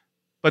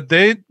 But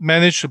they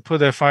managed to put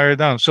that fire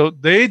down. So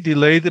they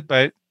delayed it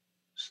by,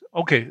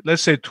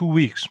 let's say 2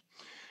 weeks.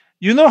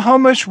 You know how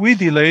much we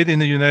delayed in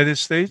the United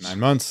States? 9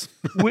 months.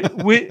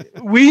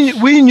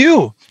 we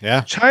knew.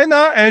 Yeah.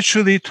 China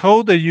actually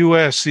told the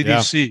U.S.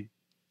 CDC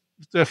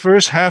the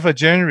first half of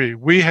January,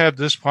 we have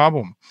this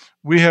problem.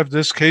 We have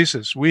this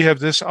cases. We have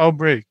this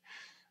outbreak.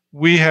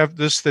 We have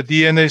the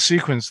DNA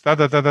sequence,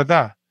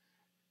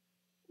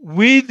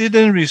 We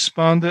didn't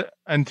respond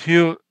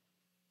until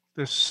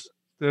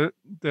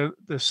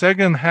the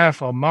second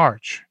half of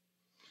March.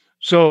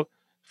 So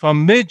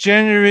from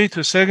mid-January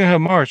to second half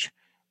of March,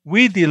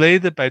 we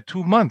delayed it by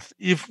 2 months.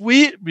 If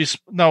we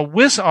now,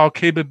 with our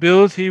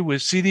capability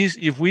with CDC,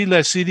 if we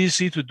let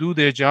CDC to do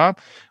their job,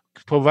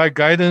 provide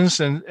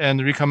guidance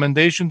and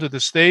recommendation to the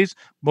states,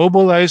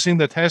 mobilizing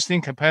the testing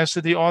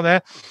capacity, all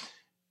that,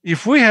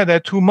 if we had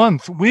that 2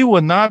 months, we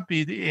would not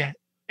be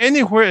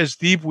anywhere as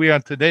deep we are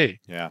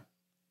today. Yeah.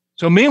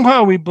 So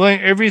meanwhile, we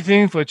blame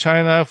everything for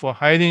China, for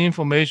hiding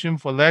information,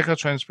 for lack of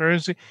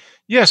transparency.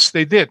 Yes,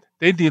 they did.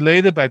 They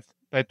delayed it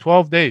by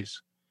 12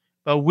 days.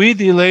 But we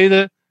delayed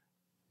it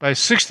by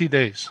 60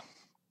 days.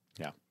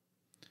 Yeah.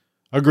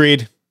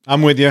 Agreed.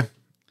 I'm with you.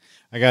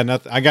 I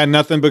got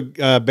nothing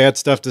but bad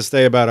stuff to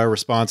say about our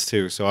response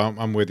too. So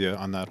I'm with you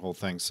on that whole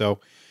thing. So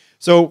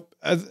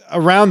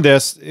around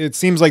this, it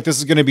seems like this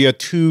is going to be a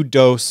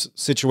 2-dose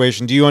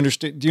situation. Do you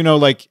understand? Do you know,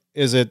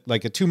 is it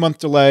like a 2-month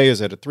delay?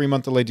 Is it a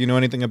 3-month delay? Do you know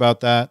anything about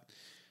that?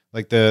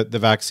 Like the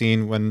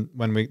vaccine when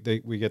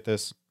we get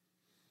this?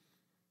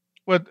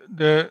 What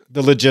the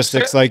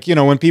logistics,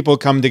 when people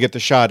come to get the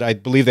shot, I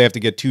believe they have to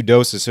get 2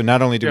 doses. So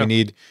not only do we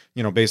need,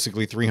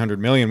 basically 300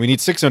 million, we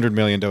need 600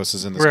 million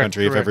doses in this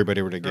country if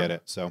everybody were to get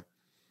it. So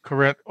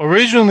correct.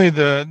 Originally,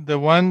 the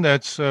one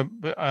that's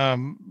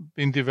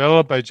been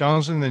developed by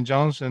Johnson &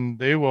 Johnson,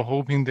 they were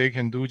hoping they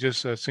can do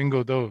just a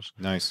single dose.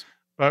 Nice.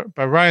 But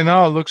right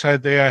now, it looks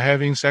like they are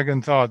having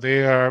second thought.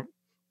 They are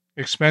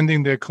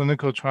expanding their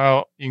clinical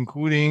trial,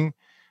 including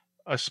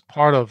as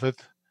part of it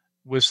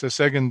with the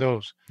second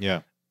dose.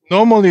 Yeah.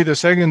 Normally, the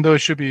second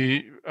dose should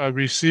be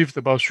received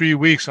about 3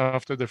 weeks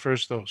after the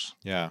first dose.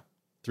 Yeah,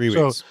 3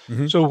 weeks.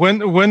 So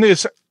when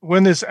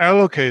it's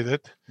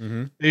allocated,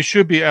 they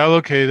should be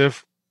allocated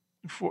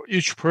for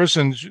each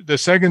person. The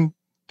second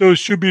dose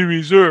should be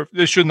reserved.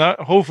 There should not.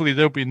 Hopefully,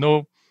 there'll be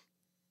no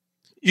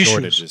issues.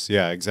 Shortages.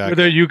 Yeah, exactly.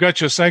 Whether you got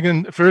your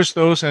first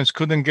dose and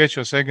couldn't get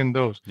your second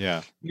dose.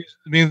 Yeah.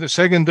 I mean, the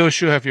second dose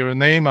should have your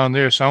name on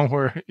there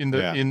somewhere in the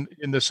Yeah.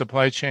 in the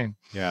supply chain.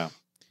 Yeah.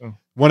 So.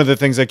 One of the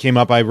things that came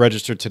up, I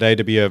registered today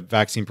to be a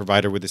vaccine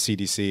provider with the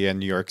CDC and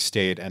New York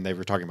State, and they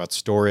were talking about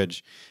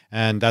storage.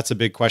 And that's a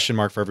big question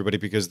mark for everybody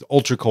because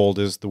ultra cold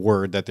is the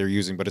word that they're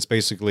using, but it's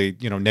basically,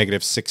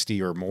 negative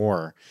 60 or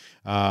more,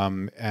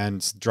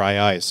 and dry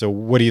ice. So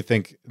what do you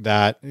think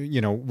what do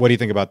you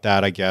think about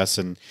that, I guess?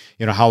 And,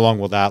 how long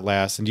will that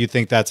last? And do you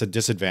think that's a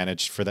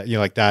disadvantage for that?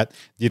 Do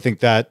you think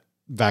that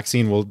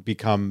vaccine will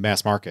become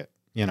mass market,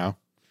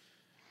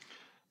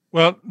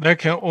 Well, that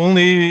can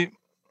only,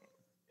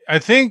 I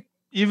think,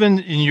 even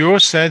in your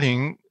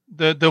setting,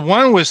 the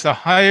one with the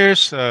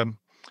highest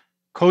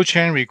cold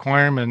chain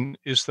requirement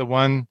is the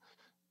one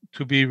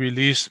to be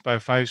released by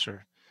Pfizer.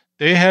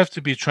 They have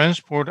to be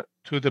transported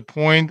to the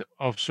point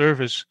of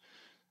service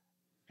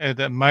at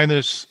a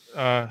minus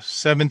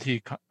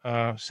 70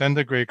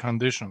 centigrade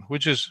condition,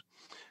 which is,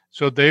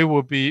 so they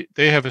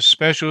have a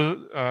special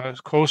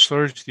cold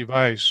storage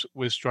device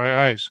with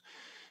dry ice.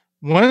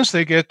 Once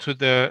they get to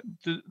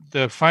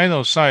the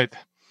final site,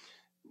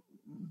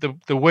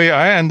 the way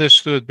I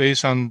understood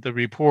based on the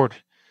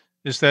report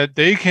is that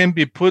they can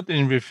be put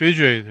in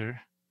refrigerator,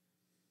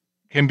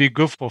 can be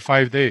good for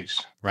 5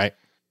 days. Right.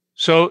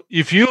 So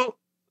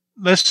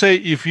let's say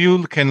if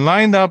you can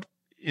line up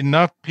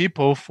enough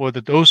people for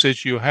the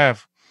dosage you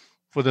have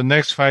for the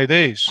next 5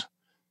 days,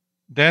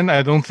 then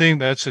I don't think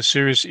that's a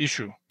serious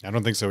issue. I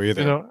don't think so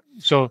either.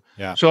 So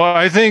yeah. So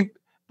I think,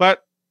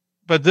 but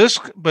this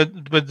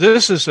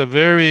is a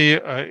very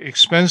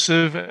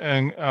expensive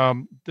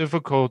and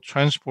difficult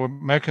transport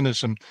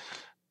mechanism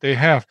they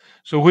have.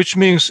 So which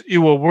means it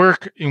will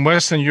work in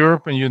Western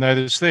Europe and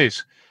United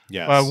States.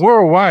 Yes. But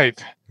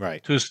worldwide,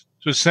 right.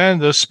 To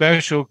send a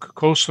special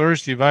cold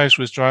storage device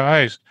with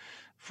dry ice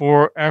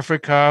for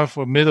Africa,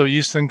 for Middle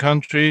Eastern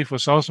country, for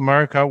South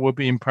America would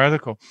be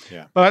impractical.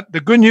 Yeah. But the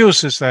good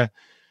news is that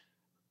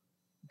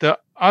the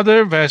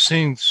other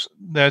vaccines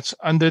that's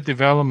under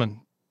development,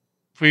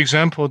 for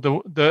example,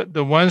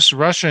 the ones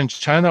Russia and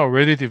China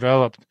already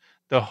developed,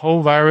 the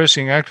whole virus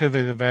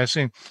inactivated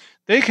vaccine,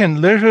 they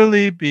can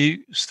literally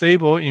be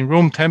stable in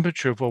room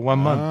temperature for 1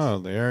 month. Oh,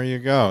 there you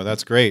go.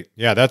 That's great.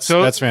 Yeah, that's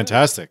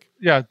fantastic.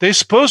 Yeah, they're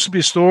supposed to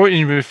be stored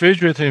in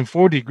refrigerator in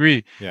 4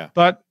 degrees. Yeah.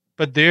 But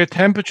their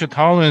temperature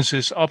tolerance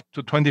is up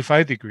to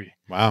 25 degrees.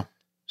 Wow.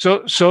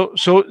 So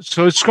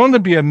it's going to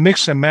be a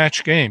mix and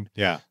match game.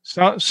 Yeah.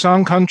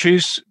 Some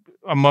countries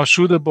are more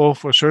suitable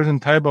for certain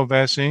type of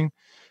vaccine.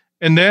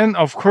 And then,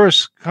 of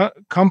course,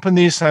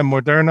 companies like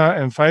Moderna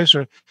and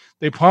Pfizer,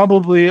 they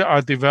probably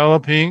are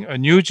developing a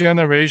new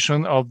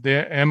generation of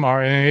their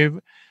mRNA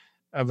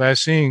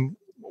vaccine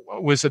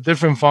with a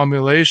different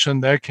formulation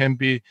that can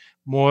be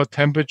more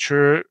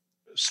temperature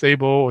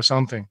stable or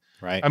something.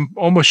 Right. I'm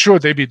almost sure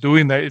they'd be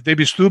doing that. They'd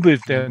be stupid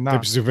if they're not.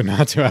 They'd be stupid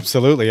not to.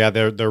 Absolutely. Yeah.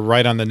 They're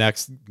right on the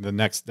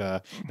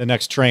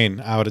next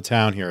train out of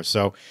town here.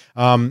 So,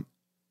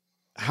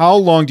 how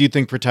long do you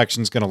think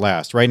protection is going to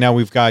last? Right now,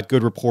 we've got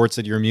good reports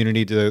that your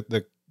immunity to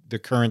the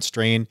current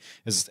strain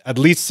is at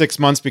least 6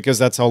 months because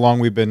that's how long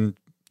we've been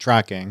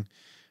tracking.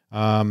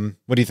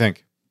 What do you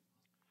think?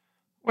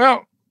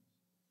 Well,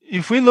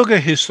 if we look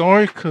at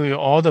historically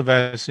all the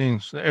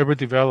vaccines ever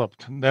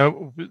developed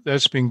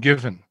that's been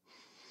given,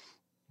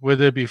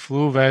 whether it be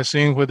flu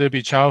vaccine, whether it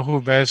be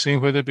childhood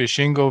vaccine, whether it be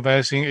shingle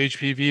vaccine,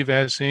 HPV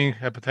vaccine,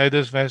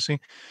 hepatitis vaccine,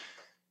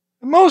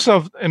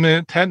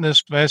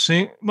 tetanus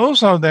vaccine,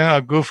 most of them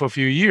are good for a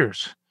few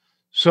years.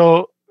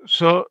 So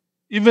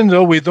even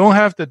though we don't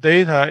have the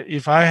data,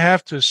 if I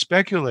have to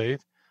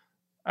speculate,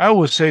 I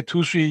would say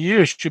 2-3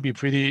 years should be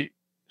pretty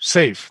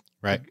safe.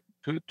 Right.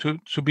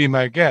 To be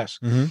my guess.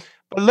 Mm-hmm.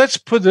 But let's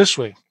put it this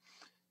way.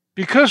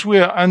 Because we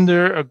are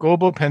under a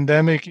global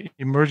pandemic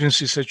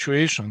emergency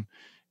situation,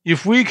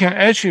 if we can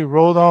actually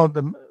roll out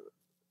the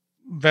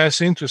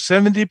vaccine to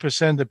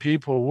 70% of the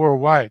people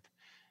worldwide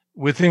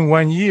within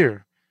 1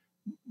 year,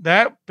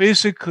 that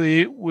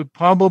basically will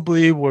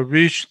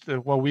reach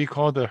what we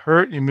call the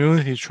herd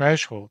immunity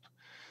threshold,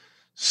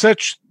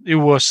 such it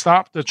will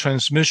stop the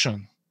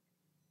transmission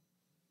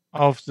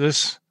of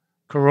this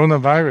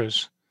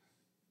coronavirus.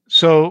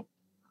 So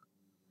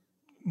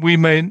we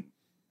might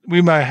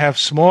have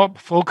small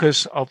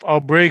focus of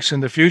outbreaks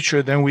in the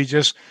future, then we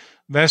just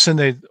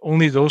vaccinate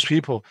only those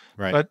people.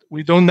 Right. But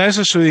we don't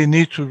necessarily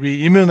need to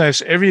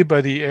re-immunize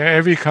everybody,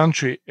 every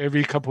country,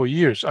 every couple of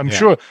years. I'm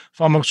sure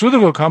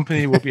pharmaceutical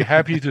company will be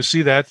happy to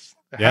see that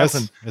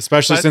happen.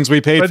 Especially since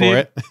we paid for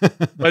it.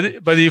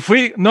 but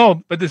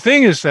the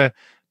thing is that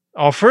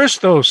our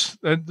first dose,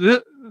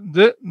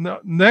 the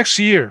next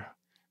year,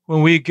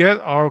 when we get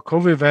our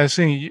COVID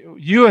vaccine,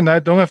 you and I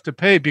don't have to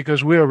pay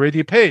because we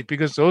already paid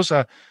because those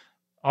are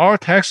our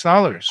tax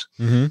dollars.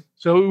 Mm-hmm.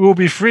 So it will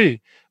be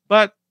free.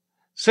 But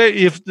say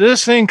if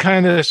this thing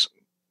kind of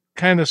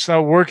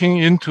start working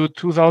into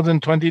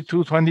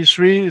 2022,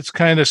 23, it's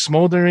kind of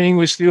smoldering.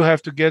 We still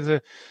have to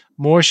get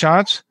more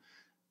shots.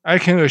 I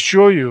can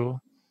assure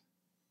you,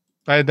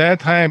 by that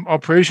time,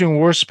 Operation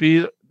Warp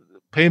Speed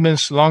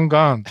payments long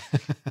gone,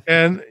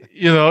 and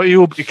it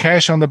will be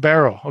cash on the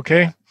barrel.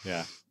 Okay.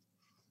 Yeah.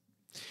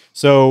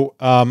 So,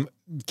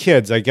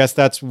 kids, I guess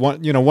that's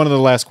one of the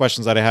last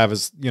questions that I have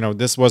is,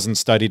 this wasn't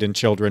studied in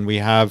children. We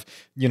have,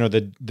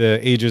 the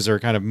ages are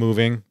kind of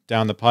moving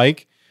down the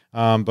pike.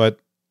 But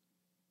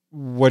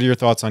what are your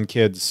thoughts on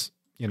kids?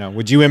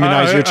 Would you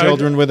immunize your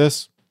children with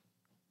this?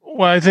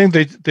 Well, I think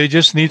they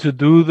just need to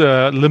do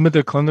the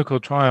limited clinical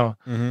trial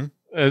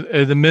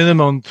at the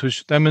minimum to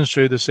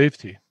demonstrate the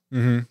safety.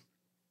 Mm-hmm.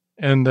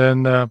 And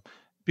then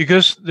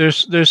because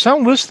there's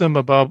some wisdom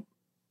about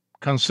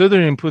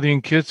considering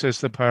putting kids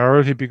as the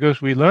priority,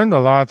 because we learned a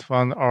lot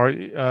from our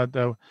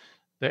the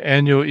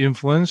annual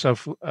influenza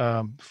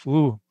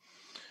flu,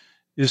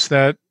 is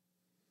that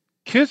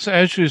kids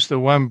actually is the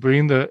one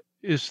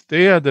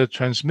they are the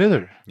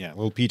transmitter. Yeah,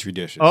 little petri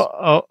dishes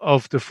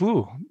of the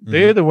flu.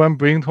 They're the one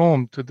bring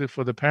home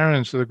for the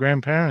parents, to the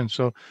grandparents.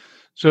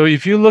 So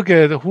if you look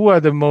at who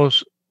are the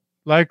most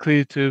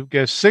likely to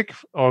get sick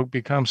or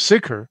become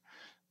sicker,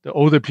 the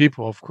older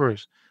people, of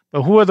course.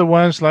 But who are the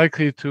ones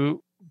likely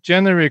to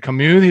generate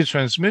community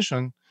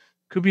transmission?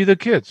 Could be the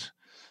kids.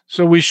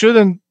 So we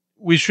should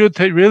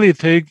really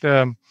take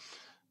the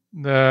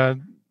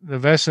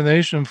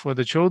vaccination for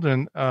the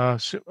children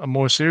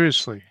more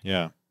seriously.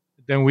 Yeah.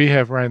 Than we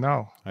have right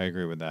now. I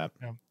agree with that.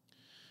 Yeah.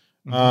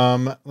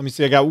 Let me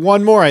see. I got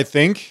one more, I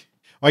think.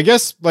 Well, I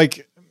guess,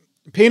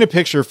 paint a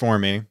picture for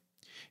me.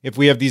 If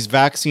we have these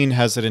vaccine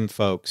hesitant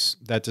folks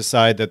that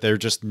decide that they're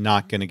just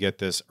not going to get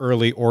this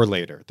early or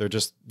later, they're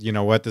just,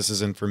 this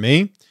isn't for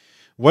me.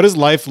 What does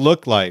life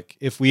look like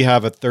if we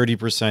have a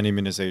 30%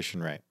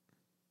 immunization rate?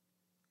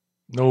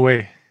 No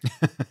way.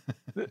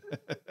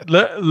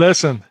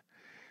 Listen,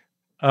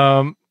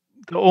 the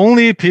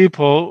only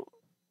people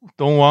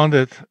don't want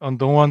it and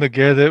don't want to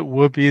get it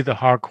would be the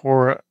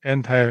hardcore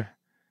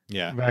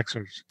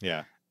anti-vaxxers.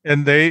 Yeah.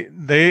 And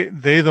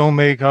they don't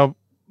make up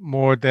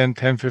more than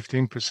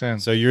 10-15%.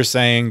 So you're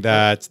saying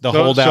that the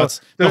holdouts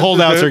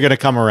are going to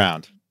come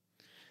around.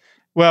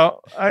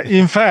 Well,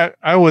 in fact,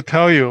 I will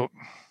tell you,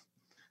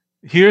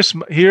 here's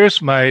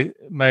my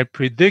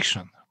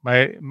prediction,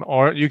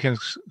 or you can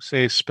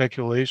say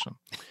speculation.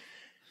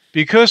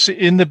 Because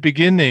in the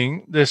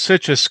beginning there's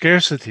such a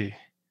scarcity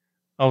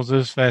of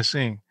this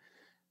vaccine.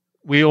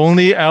 We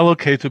only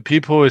allocate to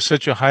people with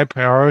such a high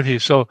priority.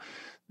 So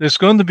there's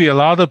going to be a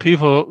lot of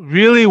people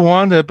really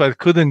want it but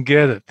couldn't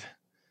get it.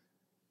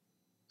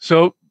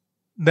 So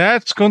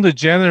that's going to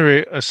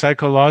generate a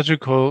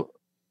psychological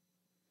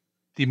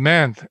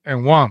demand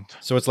and want.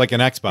 So it's like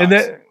an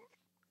Xbox.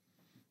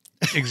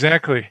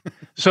 Exactly.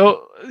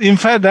 So in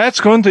fact,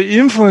 that's going to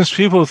influence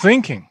people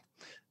thinking.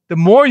 The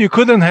more you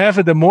couldn't have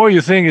it, the more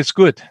you think it's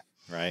good.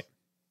 Right.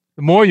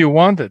 The more you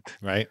want it.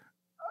 Right.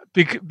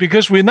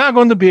 Because we're not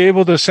going to be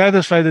able to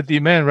satisfy the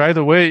demand right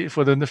away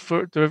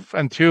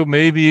until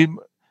maybe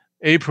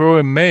April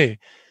and May.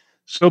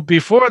 So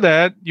before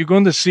that, you're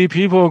going to see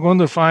people are going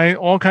to find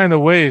all kinds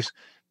of ways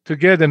to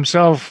get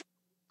themselves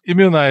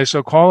immunized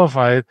or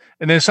qualified.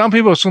 And then some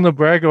people are going to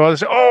brag about it,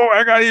 say, oh,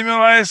 I got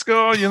immunized.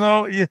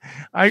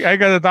 I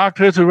got a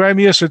doctor to write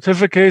me a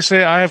certificate,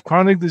 say I have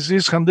chronic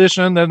disease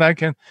condition, then I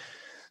can.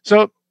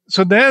 So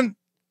then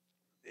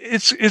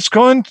it's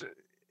going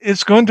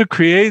to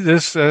create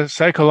this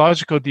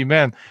psychological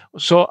demand.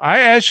 So I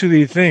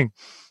actually think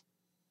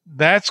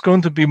that's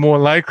going to be more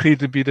likely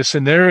to be the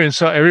scenario. And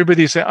so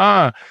everybody say,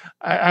 I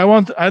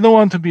don't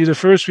want to be the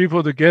first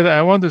people to get it.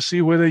 I want to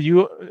see whether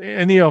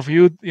any of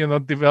you,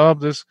 develop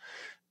this,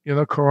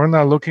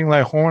 corona looking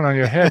like horn on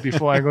your head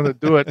before I'm going to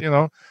do it,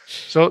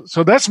 So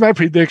that's my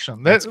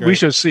prediction. That we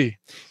should see.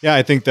 Yeah,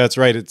 I think that's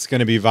right. It's going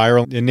to be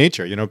viral in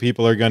nature.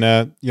 People are going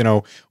to,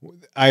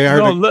 I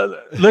heard.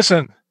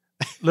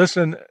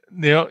 Listen,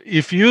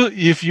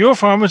 if your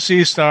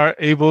pharmacies are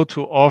able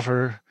to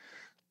offer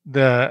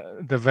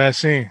the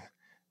vaccine,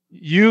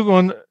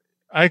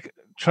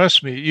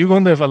 trust me, you're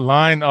going to have a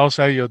line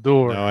outside your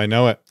door. No, I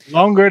know it.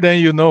 Longer than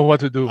you know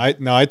what to do.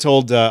 I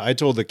told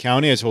the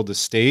county, I told the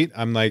state,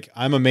 I'm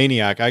a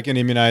maniac. I can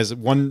immunize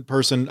one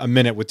person a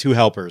minute with 2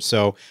 helpers.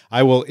 So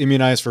I will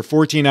immunize for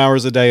 14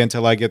 hours a day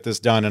until I get this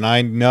done. And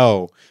I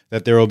know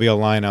that there will be a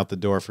line out the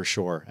door for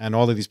sure. And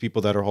all of these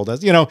people that are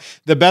holdouts,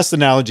 the best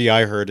analogy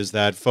I heard is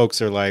that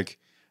folks are like,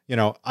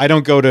 I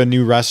don't go to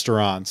new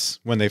restaurants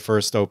when they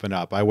first open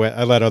up. I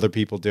let other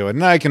people do it.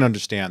 And I can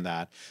understand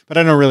that. But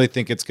I don't really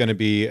think it's going to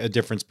be a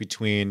difference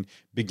between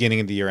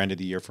beginning of the year, end of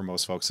the year for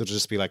most folks. It'll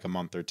just be like a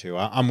month or two.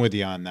 I'm with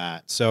you on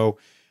that. So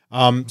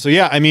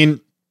yeah, I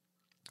mean,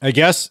 I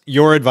guess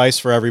your advice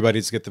for everybody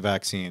is get the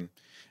vaccine.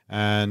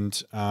 And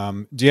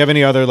do you have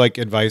any other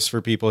advice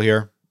for people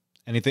here?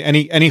 Anything,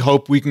 any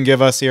hope we can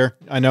give us here?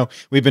 I know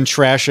we've been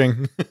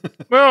trashing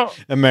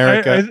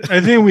America.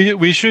 I think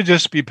we should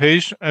just be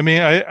patient. I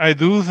mean, I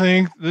do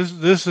think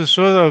this is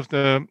sort of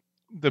the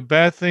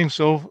bad thing.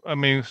 So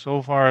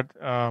far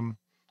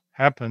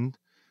happened.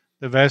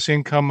 The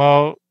vaccine come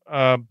out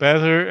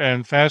better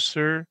and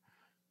faster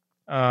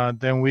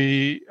than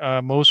we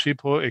most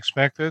people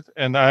expected,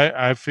 and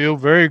I feel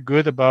very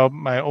good about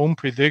my own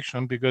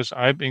prediction because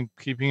I've been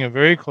keeping a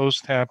very close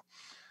tab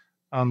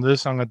on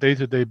this on a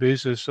day-to-day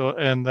basis. So,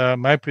 and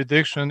my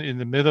prediction in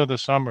the middle of the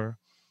summer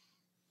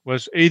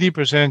was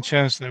 80%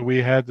 chance that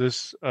we had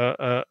this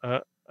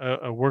a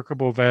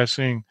workable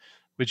vaccine,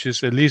 which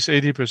is at least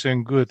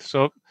 80% good.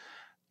 So,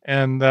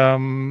 and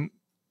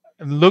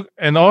look,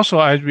 and also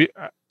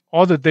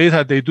all the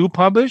data they do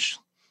publish,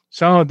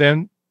 some of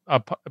them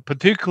are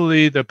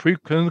particularly the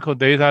preclinical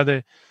data,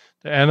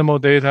 the animal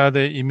data,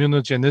 the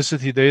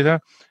immunogenicity data,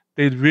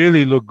 they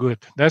really look good.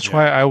 That's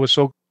why I was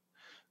so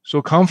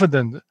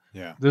confident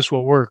this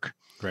will work.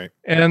 Great.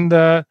 And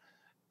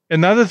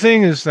another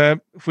thing is that,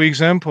 for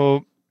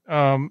example,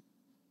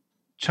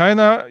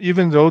 China,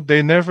 even though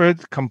they never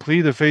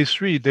completed phase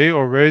 3, they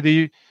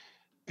already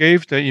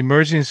gave the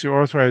emergency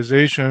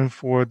authorization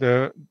for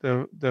the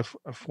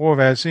 4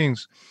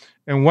 vaccines.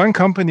 And one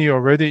company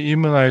already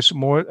immunized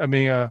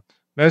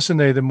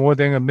vaccinated more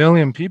than 1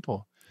 million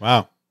people.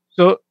 Wow.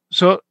 So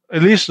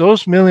at least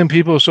those 1 million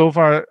people so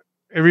far,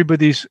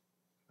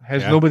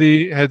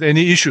 nobody had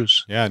any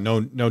issues. Yeah,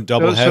 no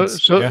double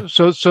heads.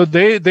 So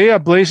they are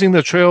blazing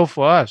the trail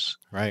for us.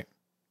 Right.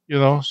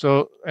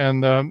 So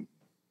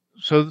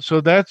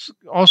that's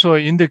also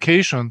an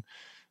indication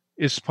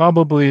it's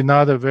probably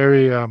not a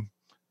very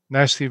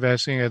nasty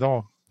vaccine at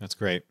all. That's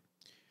great.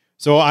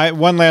 So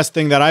one last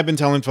thing that I've been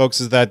telling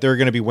folks is that they're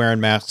going to be wearing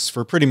masks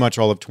for pretty much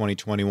all of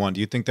 2021. Do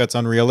you think that's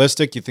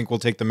unrealistic? Do you think we'll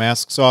take the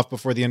masks off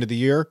before the end of the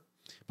year,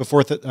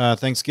 before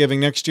Thanksgiving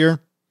next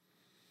year?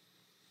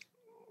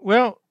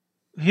 Well,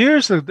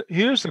 here's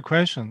the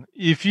question: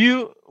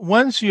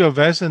 once you are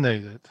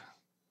vaccinated,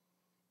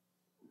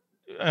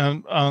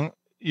 and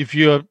if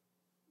you are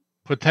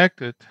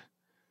protected,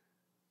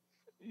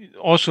 it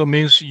also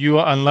means you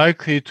are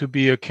unlikely to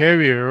be a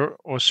carrier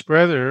or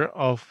spreader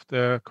of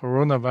the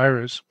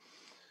coronavirus.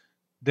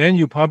 Then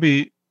you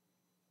probably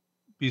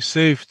be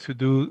safe to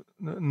do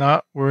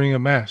not wearing a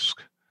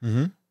mask.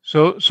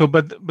 Mm-hmm.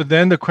 But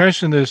then the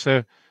question is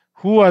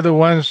who are the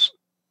ones?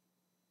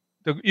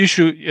 The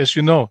issue, as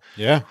you know,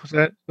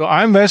 so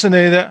I'm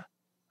vaccinated,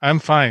 I'm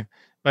fine.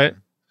 But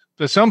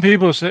some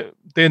people say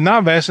they're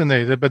not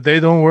vaccinated, but they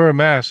don't wear a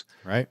mask.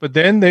 Right. But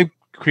then they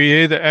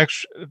create the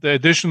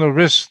additional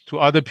risk to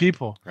other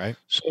people. Right.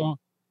 So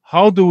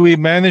how do we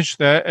manage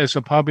that as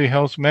a public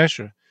health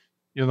measure?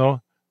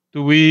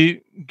 Do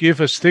we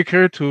give a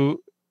sticker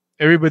to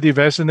everybody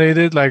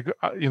vaccinated? Like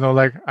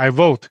I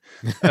vote,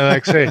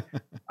 like say,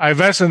 I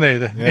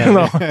vaccinated.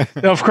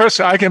 Of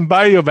course, I can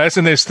buy your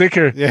vaccinated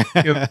sticker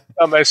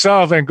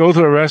myself and go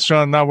to a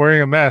restaurant not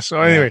wearing a mask.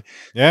 So anyway,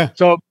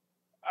 So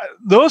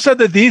those are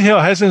the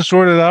detail hasn't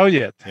sorted out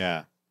yet.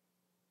 Yeah.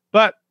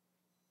 But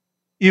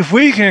if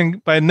we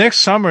can, by next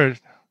summer,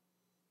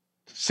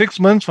 6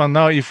 months from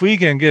now, if we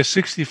can get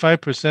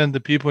 65% of the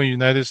people in the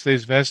United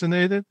States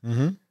vaccinated,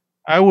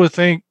 I would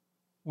think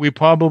we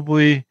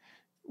probably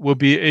will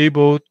be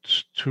able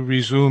to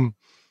resume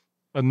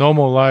a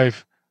normal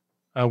life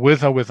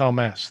with or without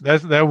masks.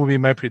 That would be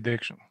my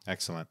prediction.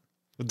 Excellent.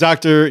 Well,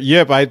 Dr.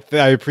 Yip, I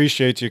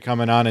appreciate you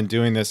coming on and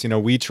doing this.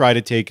 We try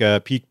to take a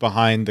peek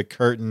behind the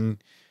curtain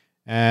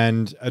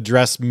and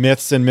address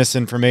myths and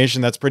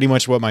misinformation. That's pretty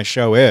much what my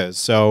show is.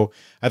 So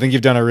I think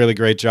you've done a really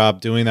great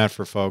job doing that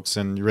for folks,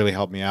 and you really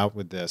helped me out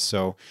with this.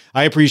 So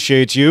I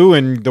appreciate you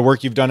and the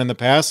work you've done in the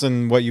past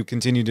and what you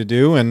continue to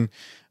do. And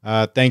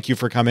thank you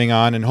for coming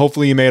on. And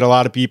hopefully you made a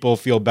lot of people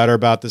feel better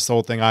about this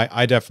whole thing.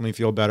 I definitely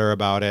feel better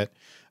about it.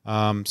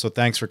 So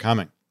thanks for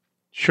coming.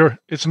 Sure.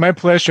 It's my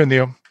pleasure,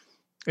 Neil.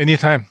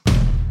 Anytime.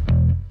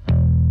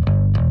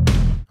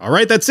 All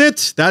right, that's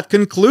it. That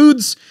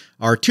concludes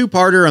our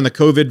 2-parter on the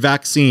COVID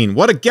vaccine.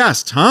 What a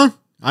guest, huh?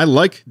 I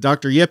like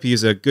Dr. Yip.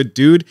 He's a good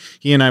dude.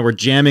 He and I were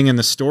jamming in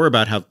the store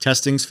about how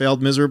testings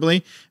failed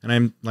miserably. And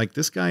I'm like,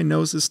 this guy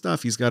knows his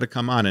stuff. He's got to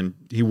come on. And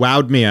he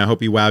wowed me. I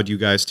hope he wowed you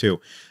guys too.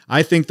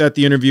 I think that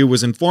the interview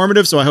was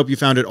informative, so I hope you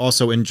found it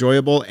also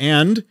enjoyable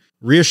and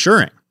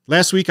reassuring.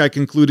 Last week, I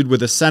concluded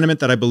with a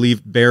sentiment that I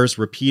believe bears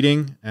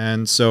repeating,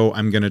 and so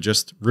I'm going to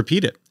just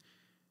repeat it.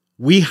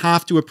 We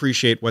have to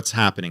appreciate what's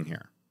happening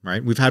here,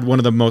 right? We've had one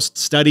of the most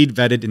studied,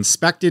 vetted,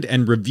 inspected,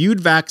 and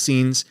reviewed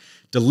vaccines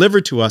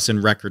delivered to us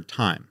in record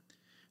time.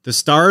 The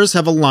stars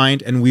have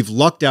aligned, and we've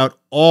lucked out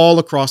all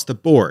across the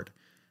board.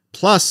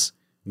 Plus,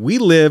 we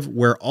live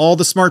where all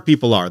the smart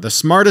people are. The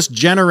smartest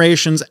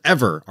generations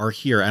ever are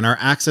here, and our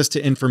access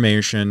to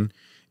information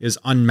is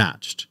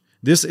unmatched.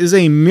 This is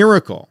a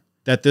miracle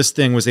that this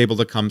thing was able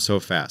to come so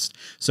fast.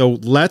 So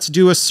let's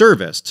do a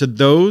service to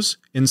those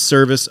in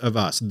service of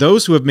us,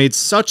 those who have made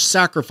such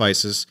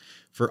sacrifices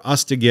for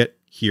us to get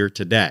here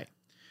today.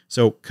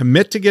 So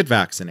commit to get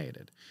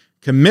vaccinated.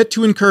 Commit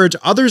to encourage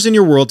others in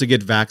your world to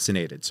get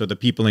vaccinated. So the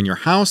people in your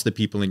house, the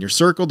people in your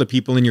circle, the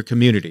people in your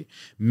community.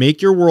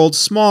 Make your world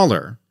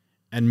smaller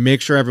and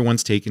make sure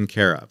everyone's taken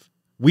care of.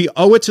 We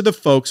owe it to the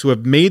folks who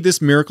have made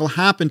this miracle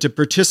happen to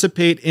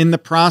participate in the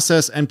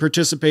process and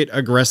participate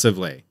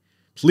aggressively.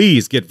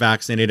 Please get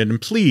vaccinated, and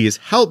please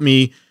help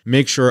me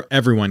make sure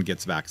everyone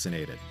gets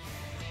vaccinated.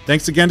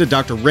 Thanks again to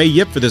Dr. Ray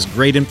Yip for this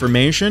great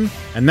information.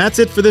 And that's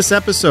it for this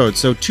episode.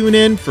 So tune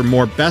in for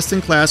more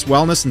best-in-class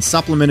wellness and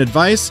supplement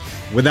advice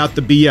without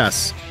the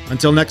BS.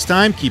 Until next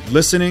time, keep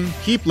listening,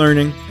 keep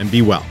learning, and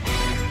be well.